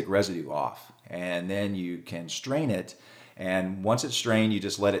acidic residue off, and then you can strain it. And once it's strained, you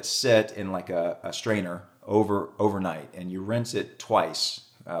just let it sit in like a strainer overnight, and you rinse it twice,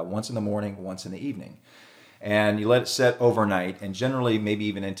 once in the morning, once in the evening. And you let it set overnight, and generally maybe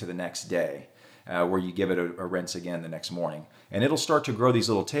even into the next day, where you give it a rinse again the next morning. And it'll start to grow these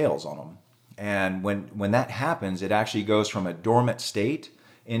little tails on them. And when that happens, it actually goes from a dormant state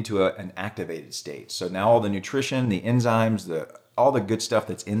into an activated state. So now all the nutrition, the enzymes, all the good stuff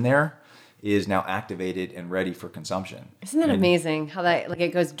that's in there is now activated and ready for consumption. Isn't that amazing how that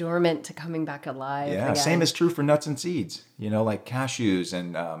it goes dormant to coming back alive? Yeah, again? Same is true for nuts and seeds, like cashews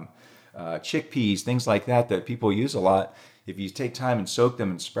and chickpeas, things like that people use a lot. If you take time and soak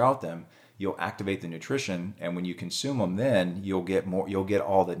them and sprout them, you'll activate the nutrition, and when you consume them, then you'll get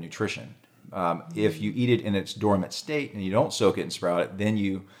all the nutrition. If you eat it in its dormant state and you don't soak it and sprout it, then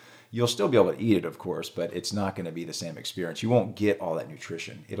you'll still be able to eat it, of course, but it's not going to be the same experience. You won't get all that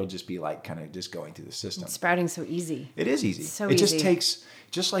nutrition. It'll just be like kind of just going through the system. Sprouting's so easy. It is easy. So it easy. just takes,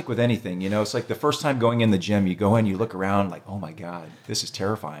 just like with anything, it's like the first time going in the gym, you go in, you look around like, oh my God, this is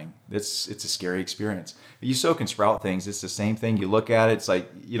terrifying. It's a scary experience. But you soak and sprout things, it's the same thing. You look at it, it's like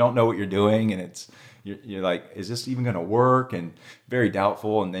you don't know what you're doing, and you're like, is this even going to work? And very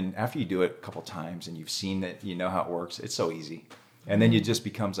doubtful. And then after you do it a couple times and you've seen it, you know how it works, it's so easy. And then it just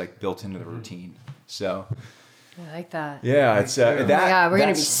becomes like built into the routine. So I like that. yeah, it's that. Yeah, we're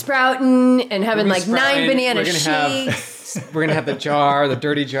gonna be sprouting and having like 9 banana shakes. We're gonna have the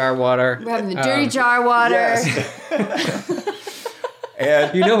dirty jar water. We're having the dirty jar water. Yes.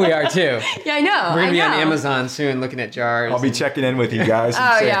 And You know we are too. Yeah, I know. We're gonna be on know. Amazon soon, looking at jars. I'll be checking in with you guys. And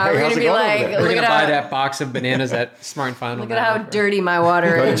Oh, say, yeah, hey, we're how's gonna it be going like, over there? We're look gonna at buy how- that box of bananas at Smart and Final. Look at how dirty my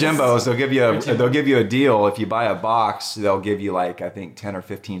water Go to is. Jimbo's. They'll give you a deal if you buy a box. They'll give you like I think 10 or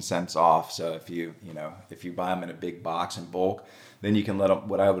 15 cents off. So if you buy them in a big box in bulk, then you can let them.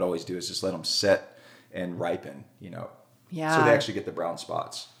 What I would always do is just let them set and ripen. Yeah. So they actually get the brown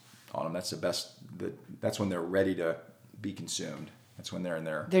spots on them. That's the best. That's when they're ready to be consumed. That's when they're in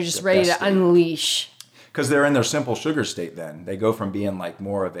there. They're just ready to unleash. because they're in their simple sugar state. Then they go from being like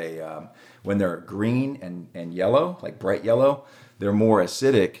more of a when they're green and yellow, like bright yellow, they're more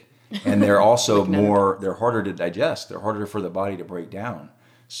acidic, and they're also they're harder to digest. They're harder for the body to break down.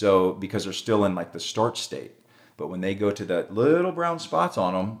 So because they're still in like the starch state. But when they go to the little brown spots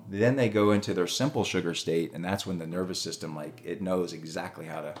on them, then they go into their simple sugar state, and that's when the nervous system, like, it knows exactly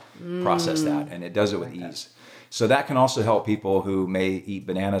how to process that, and it does it with ease. So that can also help people who may eat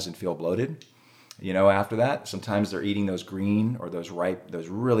bananas and feel bloated. After that, sometimes they're eating those green or those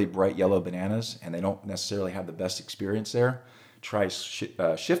really bright yellow bananas, and they don't necessarily have the best experience there. Try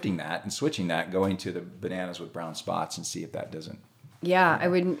shifting that and switching that, going to the bananas with brown spots, and see if that doesn't. Yeah, I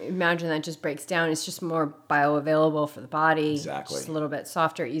would imagine that just breaks down. It's just more bioavailable for the body. Exactly. Just a little bit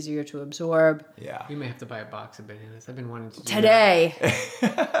softer, easier to absorb. Yeah. We may have to buy a box of bananas. I've been wanting to do Today.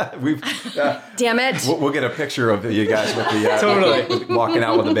 We've Damn it. We'll get a picture of you guys with the Totally. walking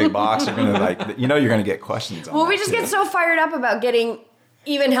out with a big box. You're gonna you're gonna get questions on Well, that we just too. get so fired up about getting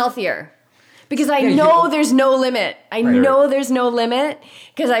even healthier. Because I know there's no limit. I know there's no limit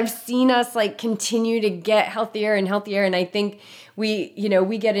because I've seen us like continue to get healthier and healthier. And I think we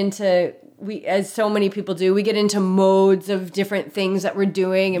get into, as so many people do, we get into modes of different things that we're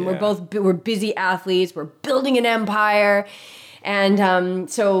doing. And we're busy athletes. We're building an empire. And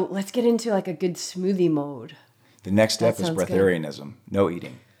so let's get into like a good smoothie mode. The next step is sounds good. breatharianism. No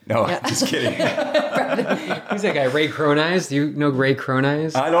eating. No, just kidding. Who's that guy? Ray Cronies? Do you know Ray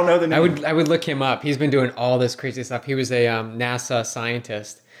Cronies? I don't know the name. I would look him up. He's been doing all this crazy stuff. He was a NASA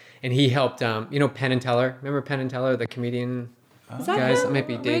scientist, and he helped. Penn and Teller. Remember Penn and Teller, the comedian Is that guys? him? I might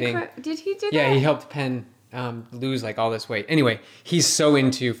be dating. Did he do that? Yeah, he helped Penn lose like all this weight. Anyway, he's so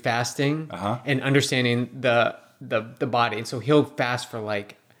into fasting and understanding the body, and so he'll fast for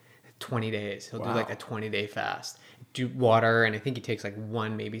like 20 days. He'll do like a 20-day fast. Do water, and I think he takes like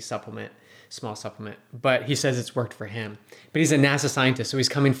one maybe small supplement, but he says it's worked for him. But he's a NASA scientist, so he's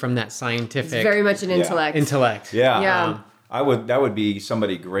coming from that scientific It's very much an intellect. Yeah. Yeah. That would be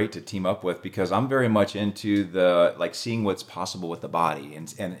somebody great to team up with, because I'm very much into the seeing what's possible with the body,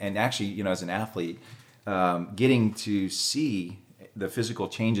 and actually, as an athlete, getting to see the physical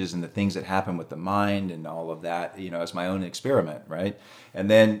changes and the things that happen with the mind and all of that, as my own experiment, right? And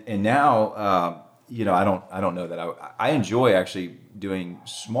now, I don't know that I enjoy actually doing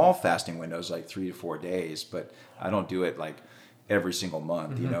small fasting windows, like 3 to 4 days, but I don't do it like every single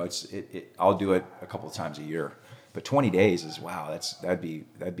month. Mm-hmm. I'll do it a couple of times a year, but 20 days is that'd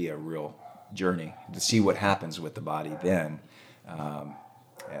be a real journey to see what happens with the body then.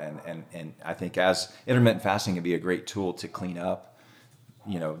 And I think as intermittent fasting can be a great tool to clean up,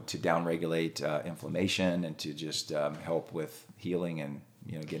 to downregulate inflammation and to just help with healing and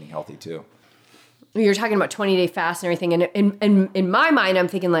getting healthy too. You're talking about 20-day fast and everything, and in my mind, I'm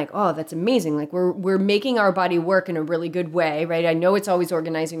thinking like, oh, that's amazing. Like we're making our body work in a really good way, right? I know it's always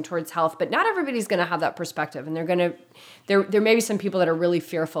organizing towards health, but not everybody's going to have that perspective, and there may be some people that are really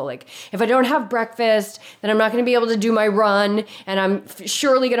fearful. Like, if I don't have breakfast, then I'm not going to be able to do my run, and I'm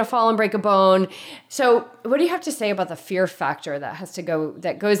surely going to fall and break a bone. So, what do you have to say about the fear factor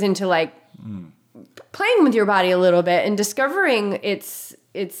that goes into like playing with your body a little bit and discovering its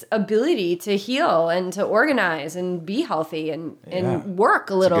ability to heal and to organize and be healthy and work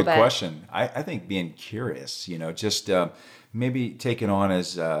a little bit? That's a good question. I think being curious, just maybe take it on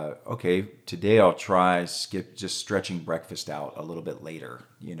as, okay, today I'll try skip just stretching breakfast out a little bit later.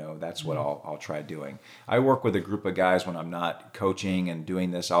 That's what I'll try doing. I work with a group of guys when I'm not coaching and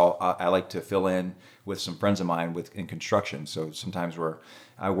doing this. I like to fill in with some friends of mine in construction. So sometimes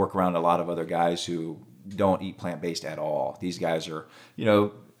I work around a lot of other guys who don't eat plant-based at all. These guys are,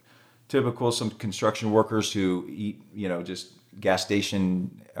 typical some construction workers who eat, just gas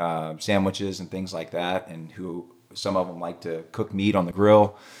station sandwiches and things like that, and who some of them like to cook meat on the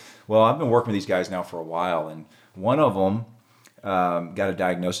grill. Well, I've been working with these guys now for a while, and one of them got a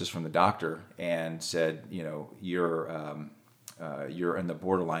diagnosis from the doctor and said, you're in the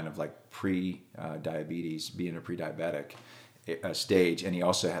borderline of like pre-diabetes, being a pre-diabetic stage, and he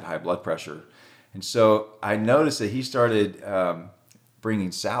also had high blood pressure. And so I noticed that he started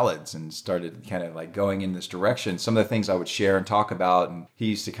bringing salads and started kind of like going in this direction. Some of the things I would share and talk about, and he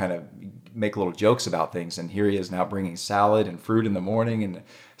used to kind of make little jokes about things, and here he is now bringing salad and fruit in the morning. And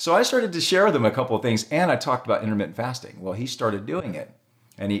so I started to share with him a couple of things, and I talked about intermittent fasting. Well, he started doing it,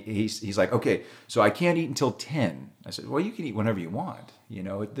 and he's like, okay, so I can't eat until 10. I said, well, you can eat whenever you want.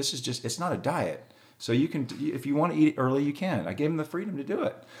 This is just, it's not a diet. So you can, if you want to eat early, you can. I gave him the freedom to do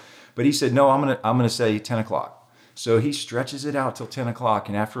it. But he said, no, I'm gonna say 10 o'clock. So he stretches it out till 10 o'clock.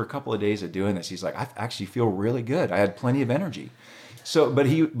 And after a couple of days of doing this, he's like, I actually feel really good. I had plenty of energy.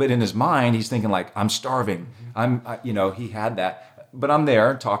 but in his mind, he's thinking like, I'm starving. He had that, but I'm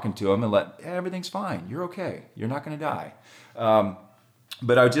there talking to him and everything's fine. You're okay. You're not going to die.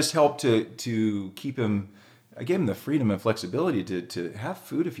 But I just helped to keep him. I gave him the freedom and flexibility to have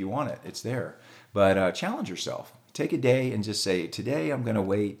food if you want it. It's there. But challenge yourself. Take a day and just say, today I'm going to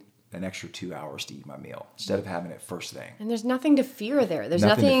wait an extra 2 hours to eat my meal instead of having it first thing. And there's nothing to fear there. There's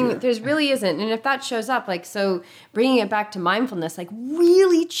nothing there really isn't. And if that shows up, like, so bringing it back to mindfulness, like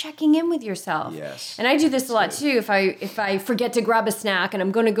really checking in with yourself. Yes. And I do this a lot too. If I forget to grab a snack and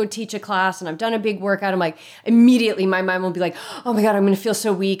I'm going to go teach a class and I've done a big workout, I'm like, immediately my mind will be like, oh my God, I'm going to feel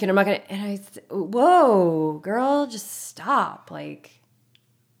so weak. And I'm not going to, whoa, girl, just stop. Like,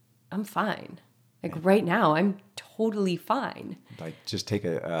 I'm fine. Like right now, I'm totally fine. Like just take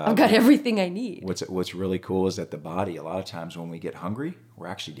I've got everything I need. What's really cool is that the body, a lot of times when we get hungry, we're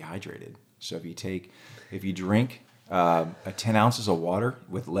actually dehydrated. So if you drink 10 ounces of water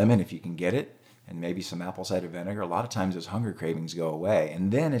with lemon, if you can get it, and maybe some apple cider vinegar, a lot of times those hunger cravings go away.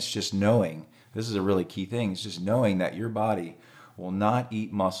 And then it's just knowing, this is a really key thing, it's just knowing that your body will not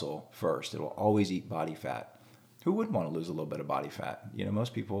eat muscle first. It'll always eat body fat. Who wouldn't want to lose a little bit of body fat?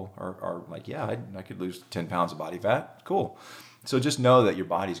 Most people are like, yeah, I could lose 10 pounds of body fat. Cool. So just know that your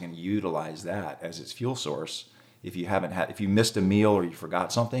body's going to utilize that as its fuel source. If you missed a meal or you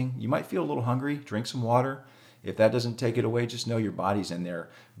forgot something, you might feel a little hungry. Drink some water. If that doesn't take it away, just know your body's in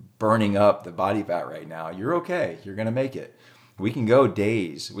there burning up the body fat right now. You're okay. You're going to make it. We can go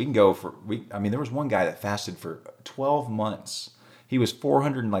days. We can go there was one guy that fasted for 12 months. He was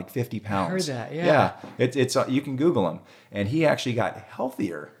 450 pounds. I heard that, yeah. Yeah, it's you can Google him. And he actually got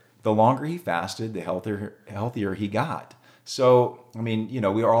healthier. The longer he fasted, the healthier he got. So,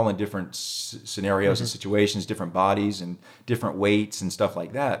 we are all in different scenarios and situations, different bodies and different weights and stuff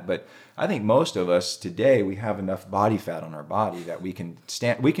like that. But I think most of us today, we have enough body fat on our body that we can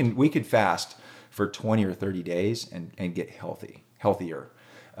stand. We could fast for 20 or 30 days and get healthier.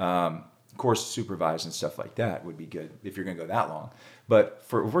 Of course, supervised and stuff like that would be good if you're going to go that long. But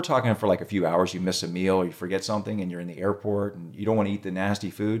if we're talking for like a few hours, you miss a meal or you forget something and you're in the airport and you don't want to eat the nasty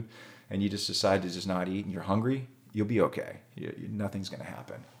food and you just decide to just not eat and you're hungry, you'll be okay. Nothing's going to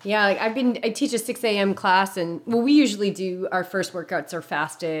happen. Yeah, like I teach a 6 a.m. class, and we usually do our first workouts are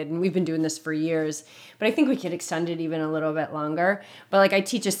fasted, and we've been doing this for years. But I think we could extend it even a little bit longer. But like I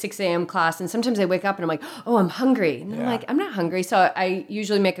teach a 6 a.m. class, and sometimes I wake up and I'm like, oh, I'm hungry, and I'm like, I'm not hungry. So I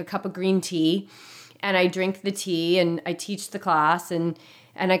usually make a cup of green tea, and I drink the tea, and I teach the class, and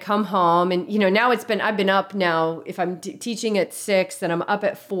I come home, and now I've been up now. If I'm teaching at 6, then I'm up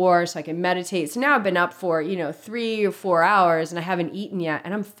at 4 so I can meditate. So now I've been up for 3 or 4 hours and I haven't eaten yet,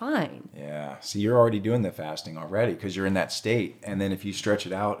 and I'm fine. Yeah, see, you're already doing the fasting already because you're in that state. And then if you stretch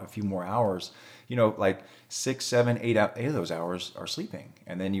it out a few more hours, like 6, 7, 8 of those hours are sleeping,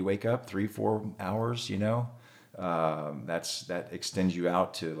 and then you wake up 3, 4 hours. That extends you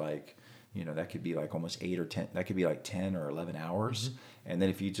out to like. That could be like almost 8 or 10. That could be like 10 or 11 hours. Mm-hmm. And then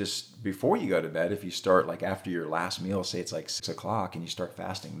if you just, before you go to bed, if you start like after your last meal, say it's like 6 o'clock and you start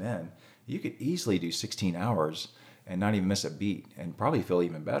fasting then, you could easily do 16 hours and not even miss a beat and probably feel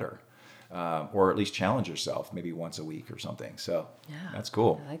even better. Or at least challenge yourself maybe once a week or something. So that's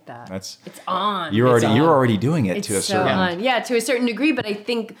cool. I like that. It's on. You're already doing it it's to a certain. To a certain degree, but I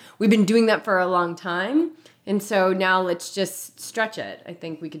think we've been doing that for a long time. And so now let's just stretch it. I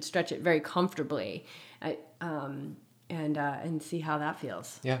think we could stretch it very comfortably, and see how that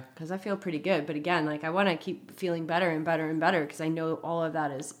feels. Yeah, because I feel pretty good. But again, like I want to keep feeling better and better and better because I know all of that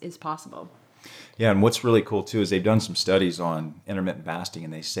is possible. Yeah, and what's really cool too is they've done some studies on intermittent fasting,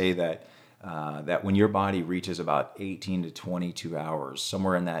 and they say that that when your body reaches about 18 to 22 hours,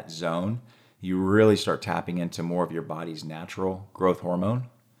 somewhere in that zone, you really start tapping into more of your body's natural growth hormone.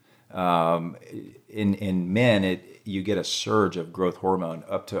 In men, you get a surge of growth hormone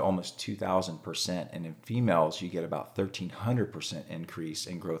up to almost 2,000%, and in females, you get about 1,300% increase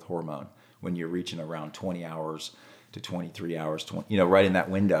in growth hormone when you're reaching around 20 hours to 23 hours, right in that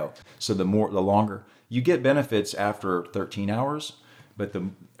window. So the longer you get benefits after 13 hours, but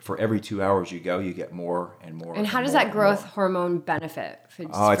for every 2 hours you go, you get more and more. And how does that growth hormone benefit?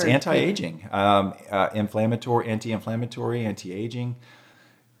 It's anti-aging, anti-inflammatory, anti-aging.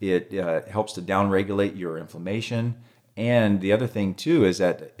 It helps to downregulate your inflammation. And the other thing, too, is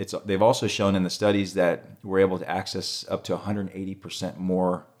that they've also shown in the studies that we're able to access up to 180%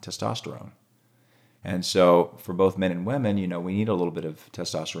 more testosterone. And so for both men and women, we need a little bit of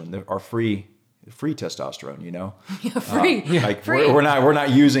testosterone. Our free free testosterone, you know? Free. Like Free. we're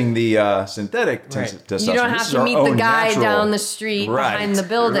not using the synthetic testosterone. You don't This have is to our meet the own guy natural- down the street behind the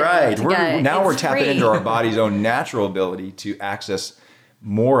building. Right. to get it. Now we're It's tapping free. into our body's own natural ability to access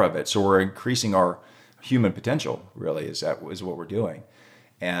more of it. So we're increasing our human potential, really, is what we're doing.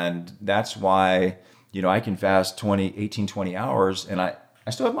 And that's why, you know, I can fast 18, 20 hours and I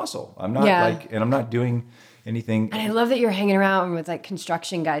still have muscle. I'm not and I'm not doing anything. And I love that you're hanging around with like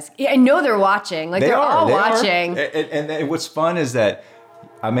construction guys. Yeah, I know they're watching. Like they're all watching. And what's fun is that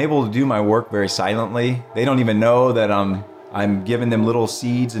I'm able to do my work very silently. They don't even know that I'm giving them little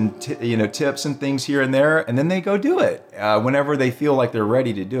seeds and tips and things here and there, and then they go do it whenever they feel like they're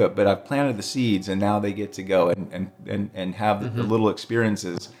ready to do it. But I've planted the seeds, and now they get to go and have the little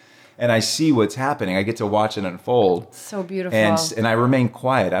experiences. And I see what's happening. I get to watch it unfold. So beautiful. And I remain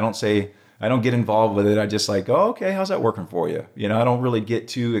quiet. I don't get involved with it. I just like, oh, okay, how's that working for you? You know, I don't really get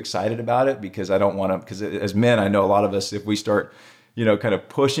too excited about it because I don't want to, because as men, I know a lot of us, if we start, you know, kind of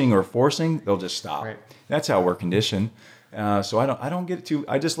pushing or forcing, they'll just stop. Right. That's how we're conditioned. So I don't get too,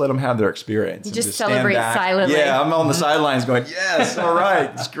 I just let them have their experience. You and just stand celebrate back. silently. Yeah, I'm on the sidelines going, yes, all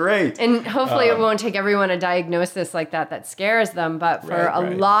right, it's great. And hopefully it won't take everyone a diagnosis like that scares them, but for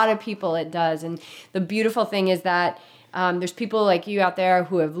a lot of people it does. And the beautiful thing is that there's people like you out there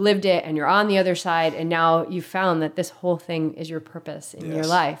who have lived it and you're on the other side and now you've found that this whole thing is your purpose in your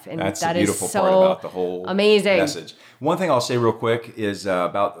life. And that's that the beautiful is so part about the whole amazing message. One thing I'll say real quick is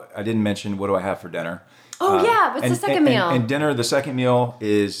I didn't mention what do I have for dinner. Oh yeah, what's the second meal? And dinner, the second meal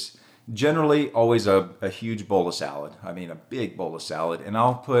is generally always a huge bowl of salad. I mean, a big bowl of salad. And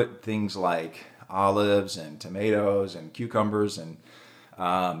I'll put things like olives and tomatoes and cucumbers and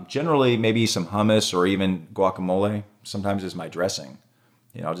generally maybe some hummus or even guacamole. Sometimes is my dressing.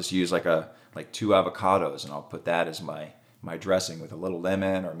 You know, I'll just use like 2 avocados and I'll put that as my dressing with a little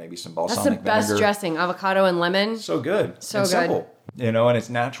lemon or maybe some balsamic vinegar. That's the best dressing, avocado and lemon. So good. So and good. Simple, you know, and it's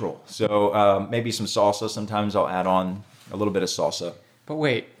natural. So maybe some salsa. Sometimes I'll add on a little bit of salsa. But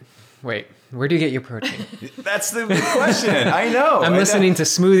wait, where do you get your protein? That's the question. I know. I'm listening to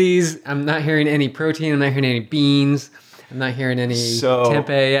smoothies. I'm not hearing any protein. I'm not hearing any beans. I'm not hearing any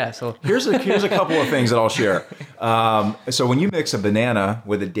tempeh. Yeah. So here's a couple of things that I'll share. So when you mix a banana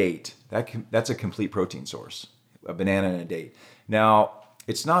with a date, that's a complete protein source. A banana and a date. Now,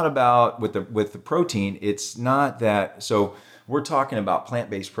 it's not about with the protein. It's not that. So we're talking about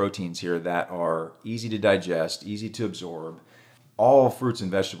plant-based proteins here that are easy to digest, easy to absorb. All fruits and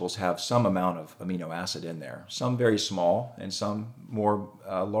vegetables have some amount of amino acid in there. Some very small, and some more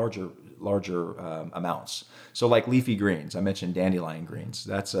larger amounts. So like leafy greens, I mentioned dandelion greens.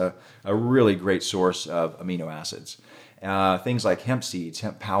 That's a really great source of amino acids. Things like hemp seeds,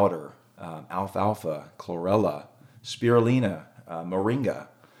 hemp powder, alfalfa, chlorella, spirulina, moringa.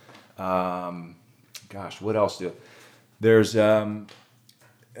 What else there's,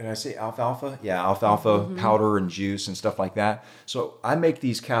 did I say alfalfa? Yeah, alfalfa powder and juice and stuff like that. So I make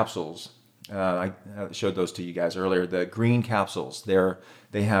these capsules. I showed those to you guys earlier. The green capsules.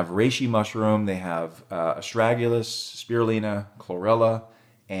 They have reishi mushroom. They have astragalus, spirulina, chlorella,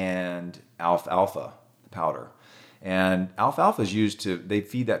 and alfalfa powder. And alfalfa is used they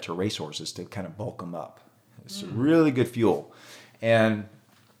feed that to racehorses to kind of bulk them up. It's really good fuel. And,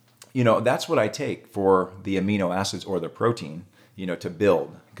 you know, that's what I take for the amino acids or the protein, you know, to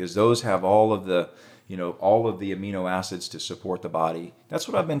build, because those have all of the amino acids to support the body. That's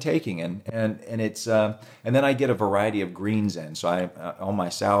what I've been taking, and it's and then I get a variety of greens in. So on my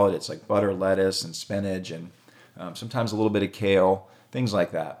salad, it's like butter, lettuce, and spinach, and sometimes a little bit of kale, things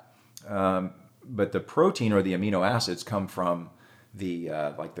like that. But the protein or the amino acids come from the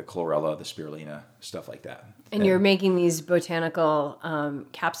like the chlorella, the spirulina, stuff like that. And you're making these botanical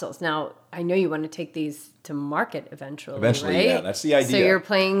capsules. Now, I know you want to take these to market eventually, right? Yeah, that's the idea. So you're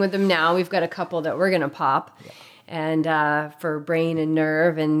playing with them now. We've got a couple that we're going to pop. Yeah. And for brain and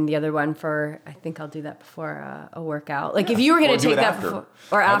nerve, and the other one for, I think I'll do that before a workout. Like if you were going to take that before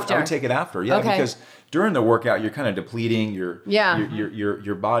or after. I would take it after, yeah, okay. Because during the workout, you're kind of depleting your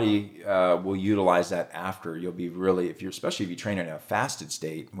body will utilize that after. You'll be really, especially if you train in a fasted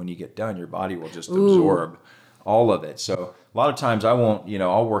state, when you get done, your body will just absorb all of it. So a lot of times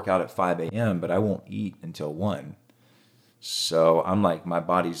I'll work out at 5 a.m., but I won't eat until 1. So I'm like, my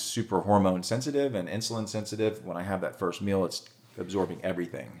body's super hormone sensitive and insulin sensitive. When I have that first meal, it's absorbing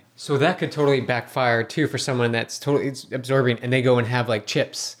everything. So that could totally backfire too for someone that's totally absorbing and they go and have like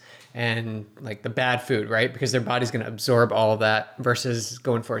chips and like the bad food, right? Because their body's going to absorb all of that versus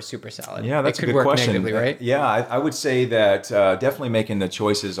going for a super salad. Yeah, that's it a could good work question. negatively, right? Yeah, I would say that definitely making the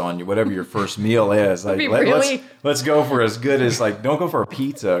choices on whatever your first meal is. Like, be really- let's go for as good as like, don't go for a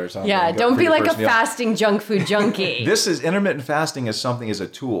pizza or something. Yeah, Go don't for be your like a first meal. fasting junk food junkie. This is intermittent fasting is something as a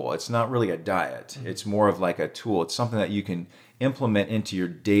tool. It's not really a diet. It's more of like a tool. It's something that you can implement into your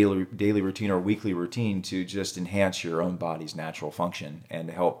daily routine or weekly routine to just enhance your own body's natural function and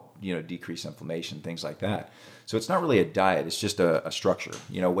to help, decrease inflammation, things like that. So it's not really a diet. It's just a structure,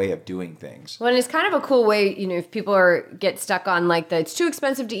 way of doing things. Well, and it's kind of a cool way, if people get stuck on like it's too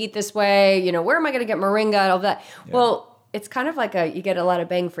expensive to eat this way, where am I going to get moringa and all that? Yeah. Well, it's kind of like you get a lot of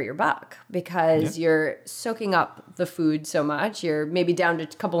bang for your buck because you're soaking up the food so much. You're maybe down to a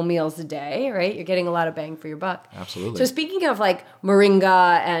couple meals a day, right? You're getting a lot of bang for your buck. Absolutely. So speaking of like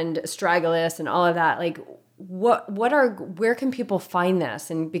moringa and astragalus and all of that, like where can people find this?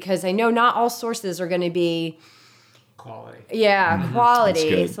 And because I know not all sources are going to be quality. Yeah, quality.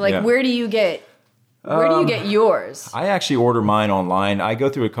 That's good. So like where do you get yours? I actually order mine online. I go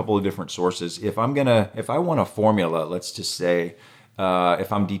through a couple of different sources. If I want a formula, let's just say,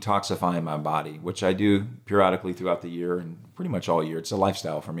 if I'm detoxifying my body, which I do periodically throughout the year and pretty much all year, it's a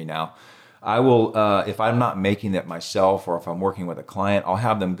lifestyle for me now. I will, if I'm not making it myself or if I'm working with a client, I'll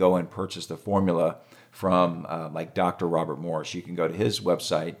have them go and purchase the formula from like Dr. Robert Morse. You can go to his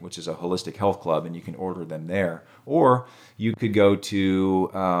website, which is a holistic health club, and you can order them there. Or you could go to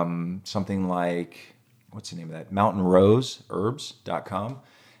something like, what's the name of that? mountainroseherbs.com.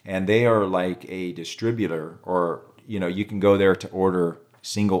 And they are like a distributor, or, you can go there to order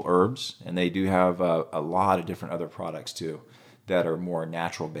single herbs. And they do have a lot of different other products too that are more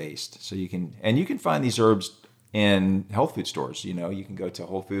natural based. So you can find these herbs in health food stores. You can go to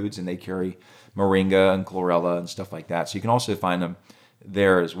Whole Foods and they carry moringa and chlorella and stuff like that. So you can also find them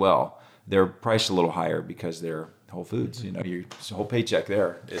there as well. They're priced a little higher because they're Whole Foods. It's a whole paycheck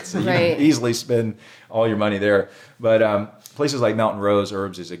there. It's you can easily spend all your money there. But places like Mountain Rose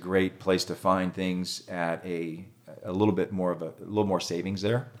Herbs is a great place to find things at a little more savings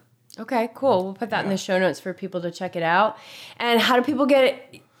there. Okay, cool. We'll put that in the show notes for people to check it out. And how do people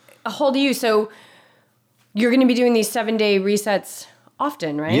get a hold of you? So you're going to be doing these 7-day resets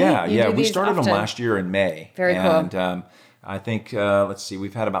often, right? Yeah. We started them last year in May. Very cool. And I think, let's see,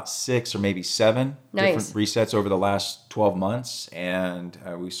 we've had about 6 or maybe 7 different resets over the last 12 months. And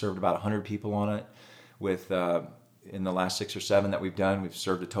we served about 100 people on it with, in the last 6 or 7 that we've done, we've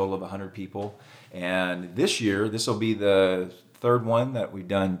served a total of 100 people. And this year, this will be the 3rd one that we've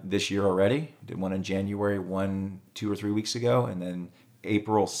done this year already. Did one in January, 2 or 3 weeks ago. And then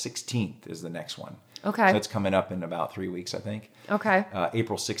April 16th is the next one. Okay. So it's coming up in about 3 weeks, I think. Okay.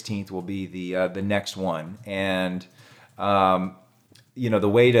 April 16th will be the next one. And, the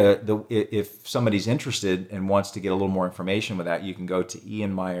way if somebody's interested and wants to get a little more information with that, you can go to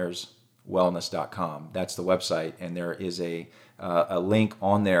ianmyerswellness.com. That's the website. And there is a link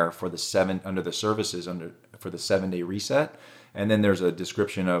on there for under the services for the 7-day reset. And then there's a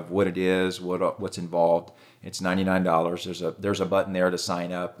description of what it is, what's involved. It's $99. There's a button there to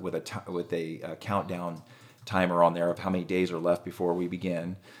sign up with a countdown timer on there of how many days are left before we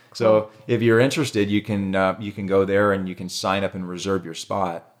begin. So if you're interested, you can go there and you can sign up and reserve your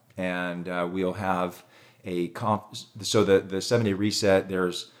spot. And we'll have so the 7-day reset.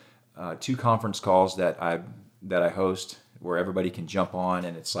 There's 2 conference calls that I host where everybody can jump on,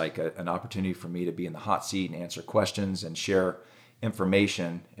 and it's like an opportunity for me to be in the hot seat and answer questions and share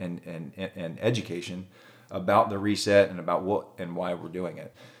information and education about the reset and about what and why we're doing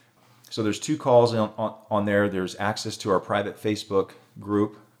it. So there's 2 calls on there. There's access to our private Facebook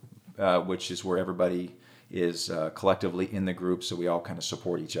group, which is where everybody is collectively in the group, so we all kind of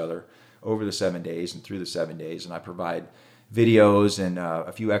support each other over the 7 days and through the 7 days. And I provide videos and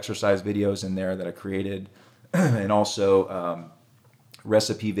a few exercise videos in there that I created, and also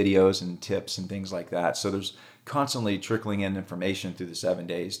recipe videos and tips and things like that. So there's constantly trickling in information through the 7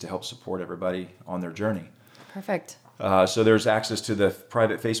 days to help support everybody on their journey. Perfect. So there's access to the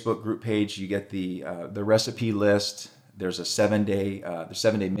private Facebook group page. You get the recipe list. There's a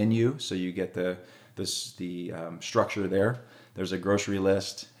 7-day menu, so you get the structure there. There's a grocery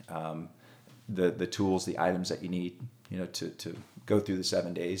list, the tools, the items that you need, to go through the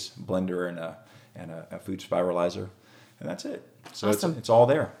 7 days. Blender and a food spiralizer, and that's it. So awesome. It's all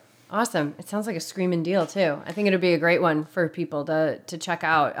there. Awesome. It sounds like a screaming deal too. I think it'll be a great one for people to check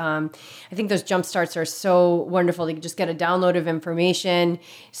out. I think those jump starts are so wonderful. You can just get a download of information,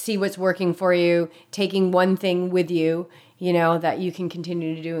 see what's working for you, taking one thing with you, that you can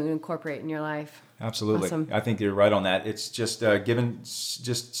continue to do and incorporate in your life. Absolutely. Awesome. I think you're right on that. It's just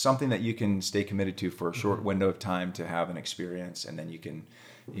just something that you can stay committed to for a short window of time to have an experience, and then you can,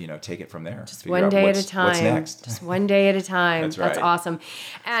 take it from there. Just one day at a time. What's next? Just one day at a time. That's right. That's awesome.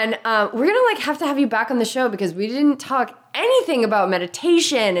 And we're going to have to have you back on the show because we didn't talk anything about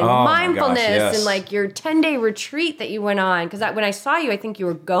meditation and mindfulness and your 10-day retreat that you went on. Because when I saw you, I think you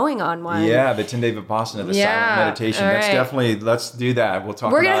were going on one. Yeah, the 10-day Vipassana, the silent meditation. All That's right. definitely, let's do that. We'll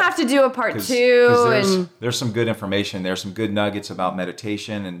talk We're going to have to do a part 2. Because there's some good information. There's some good nuggets about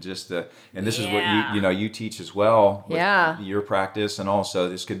meditation and this is what you teach as well with your practice. And also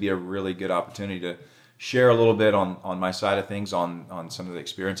this could be a really good opportunity to share a little bit on my side of things on some of the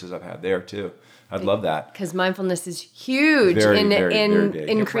experiences I've had there too. I'd love that. Because mindfulness is huge Very big.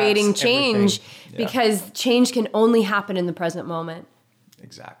 in creating change because change can only happen in the present moment.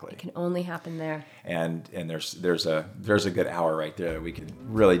 Exactly. It can only happen there. And there's a good hour right there that we can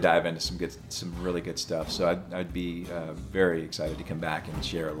really dive into some really good stuff. So I'd be very excited to come back and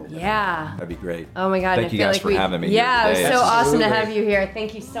share a little bit. Yeah. That'd be great. Oh my God. Thank you guys for having me here Yeah, today. it was so awesome to Absolutely. have you here.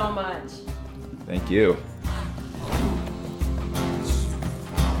 Thank you so much. Thank you.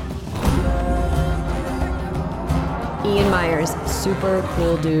 Ian Myers, super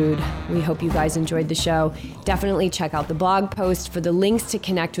cool dude. We hope you guys enjoyed the show. Definitely check out the blog post for the links to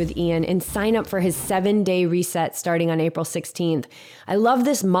connect with Ian and sign up for his 7-day reset starting on April 16th. I love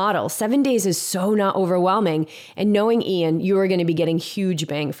this model. 7 days is so not overwhelming. And knowing Ian, you are going to be getting huge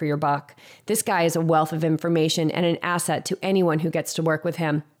bang for your buck. This guy is a wealth of information and an asset to anyone who gets to work with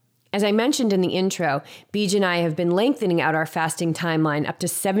him. As I mentioned in the intro, Beej and I have been lengthening out our fasting timeline up to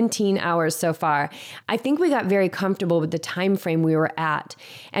 17 hours so far. I think we got very comfortable with the time frame we were at,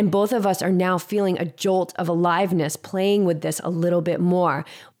 and both of us are now feeling a jolt of aliveness playing with this a little bit more.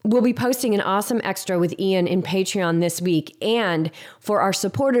 We'll be posting an awesome extra with Ian in Patreon this week, and for our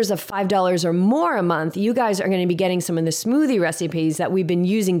supporters of $5 or more a month, you guys are going to be getting some of the smoothie recipes that we've been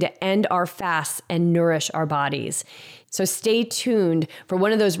using to end our fasts and nourish our bodies. So stay tuned for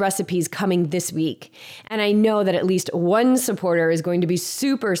one of those recipes coming this week. And I know that at least one supporter is going to be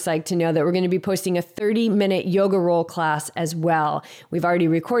super psyched to know that we're going to be posting a 30-minute yoga roll class as well. We've already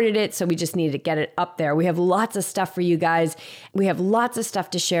recorded it, so we just need to get it up there. We have lots of stuff for you guys. We have lots of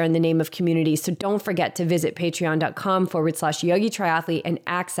stuff to share in the name of community. So don't forget to visit patreon.com/Yogi Triathlete and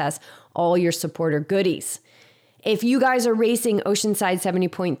access all your supporter goodies. If you guys are racing Oceanside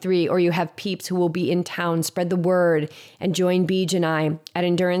 70.3 or you have peeps who will be in town, spread the word and join Beej and I at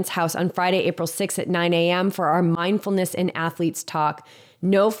Endurance House on Friday, April 6th at 9 a.m. for our mindfulness and athletes talk.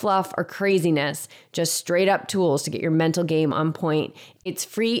 No fluff or craziness, just straight up tools to get your mental game on point. It's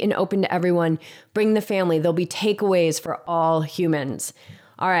free and open to everyone. Bring the family. There'll be takeaways for all humans.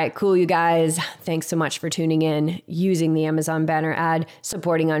 All right, cool, you guys. Thanks so much for tuning in, using the Amazon banner ad,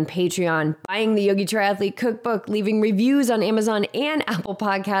 supporting on Patreon, buying the Yogi Triathlete Cookbook, leaving reviews on Amazon and Apple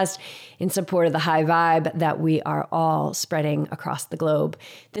Podcast in support of the high vibe that we are all spreading across the globe.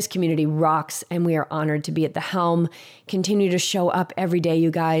 This community rocks, and we are honored to be at the helm. Continue to show up every day,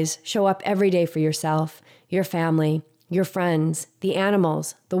 you guys. Show up every day for yourself, your family, your friends, the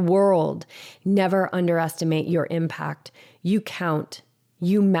animals, the world. Never underestimate your impact. You count.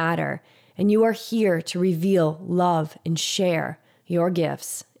 You matter, and you are here to reveal, love, and share your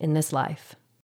gifts in this life.